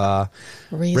I have a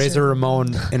Razor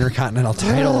Ramon Intercontinental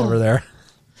title over there.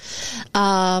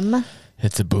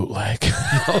 It's a bootleg. Do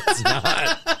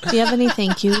you have any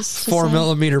thank yous? to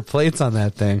 4mm plates on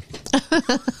that thing.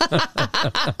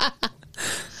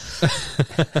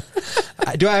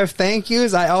 Do I have thank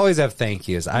yous? I always have thank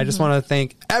yous. I just want to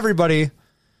thank everybody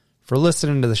for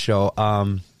listening to the show.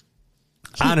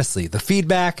 Honestly, the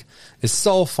feedback is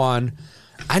so fun.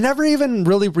 I never even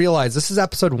really realized this is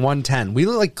episode 110. We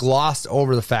glossed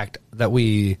over the fact that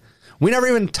we never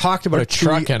even talked about a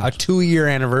 2-year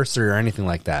anniversary or anything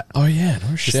like that. Oh, yeah. No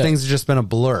This shit. thing's just been a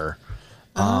blur.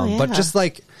 Oh, But yeah. just I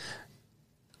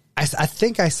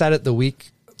think I said it the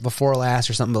week before last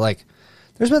or something, but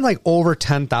there's been over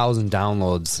 10,000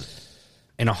 downloads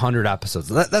in 100 episodes.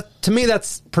 That to me,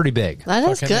 that's pretty big. That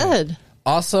is Fucking good.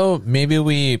 Also, maybe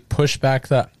we push back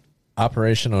the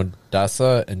Operation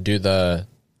Odessa and do the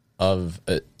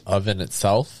oven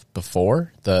itself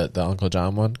before the Uncle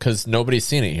John one, because nobody's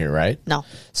seen it here, right? No.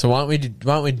 So why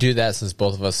don't we do that, since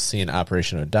both of us seen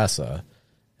Operation Odessa,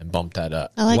 and bump that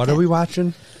up? I like What it. are we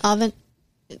watching? Oven.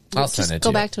 I'll send it to go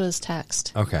you. back to his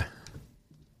text. Okay.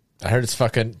 I heard it's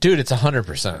fucking... Dude, it's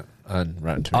 100% on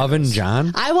Rotten Tomatoes. Oven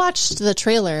John? I watched the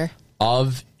trailer.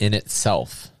 Of in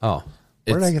itself. Oh.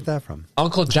 Where did I get that from?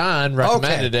 Uncle John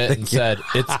recommended it and said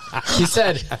it's... He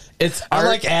said it's... I'm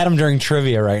like Adam during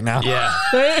trivia right now.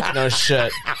 Yeah. No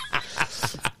shit.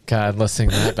 God, listening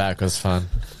to that back was fun.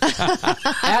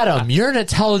 Adam, you're an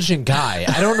intelligent guy.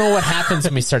 I don't know what happens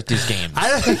when we start these games. I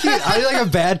don't think are you like a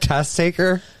bad test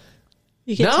taker?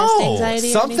 You get No. test anxiety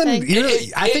or Something.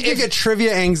 anything? I think you get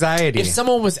trivia anxiety. If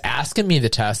someone was asking me the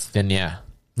test, then yeah.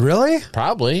 Really?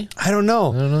 Probably. I don't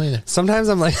know. I don't know either. Sometimes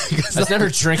I'm like... I was never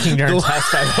drinking during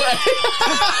tests, by the way.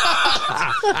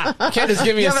 Can't just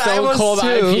give me a Yeah, but I Stone was Cold too.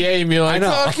 IPA and be like, I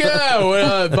know. fuck yeah.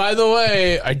 Well, by the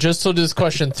way, I just told you this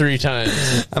question 3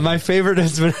 times. My favorite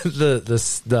is when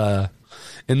the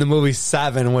in the movie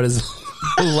Seven. What is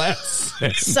less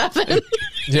 7.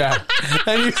 Yeah.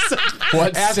 and you said,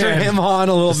 What after sin? him on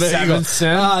a little bit? you Seventh go,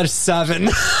 sin? "Ah, 7."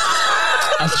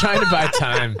 I was trying to buy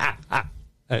time.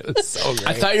 It was so great.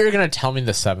 I thought you were going to tell me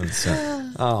the 7th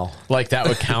sin. Oh, Like, that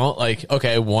would count? Like,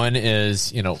 okay, 1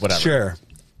 is, whatever. sure.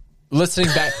 Listening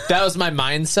back, that was my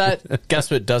mindset.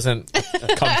 Guess what doesn't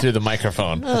come through the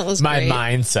microphone? Oh, that was my great.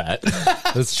 mindset.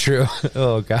 That's true.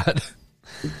 Oh God.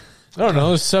 I don't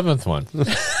know, the 7th one.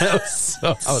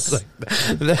 I was like,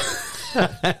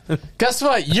 Guess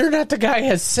what? You're not the guy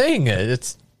who's saying it.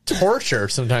 It's torture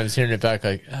sometimes hearing it back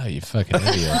like, oh, you fucking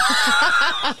idiot.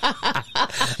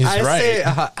 He's right.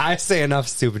 I say enough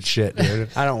stupid shit, dude.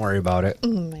 I don't worry about it. Oh,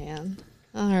 man.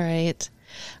 All right.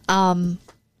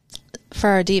 For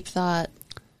our deep thought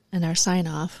and our sign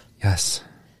off, Yes.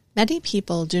 many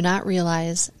people do not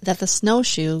realize that the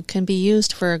snowshoe can be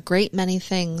used for a great many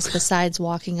things besides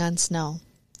walking on snow.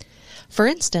 For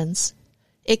instance,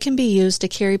 it can be used to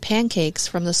carry pancakes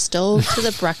from the stove to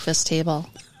the breakfast table.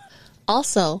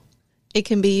 Also, it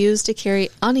can be used to carry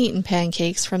uneaten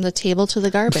pancakes from the table to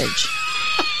the garbage.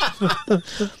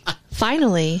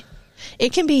 Finally,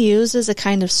 it can be used as a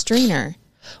kind of strainer,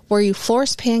 where you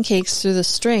force pancakes through the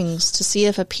strings to see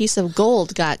if a piece of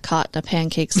gold got caught in a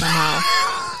pancake somehow.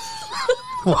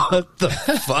 What the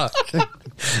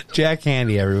fuck? Jack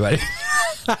Handy, everybody.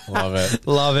 Love it.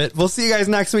 Love it. We'll see you guys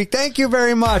next week. Thank you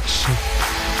very much.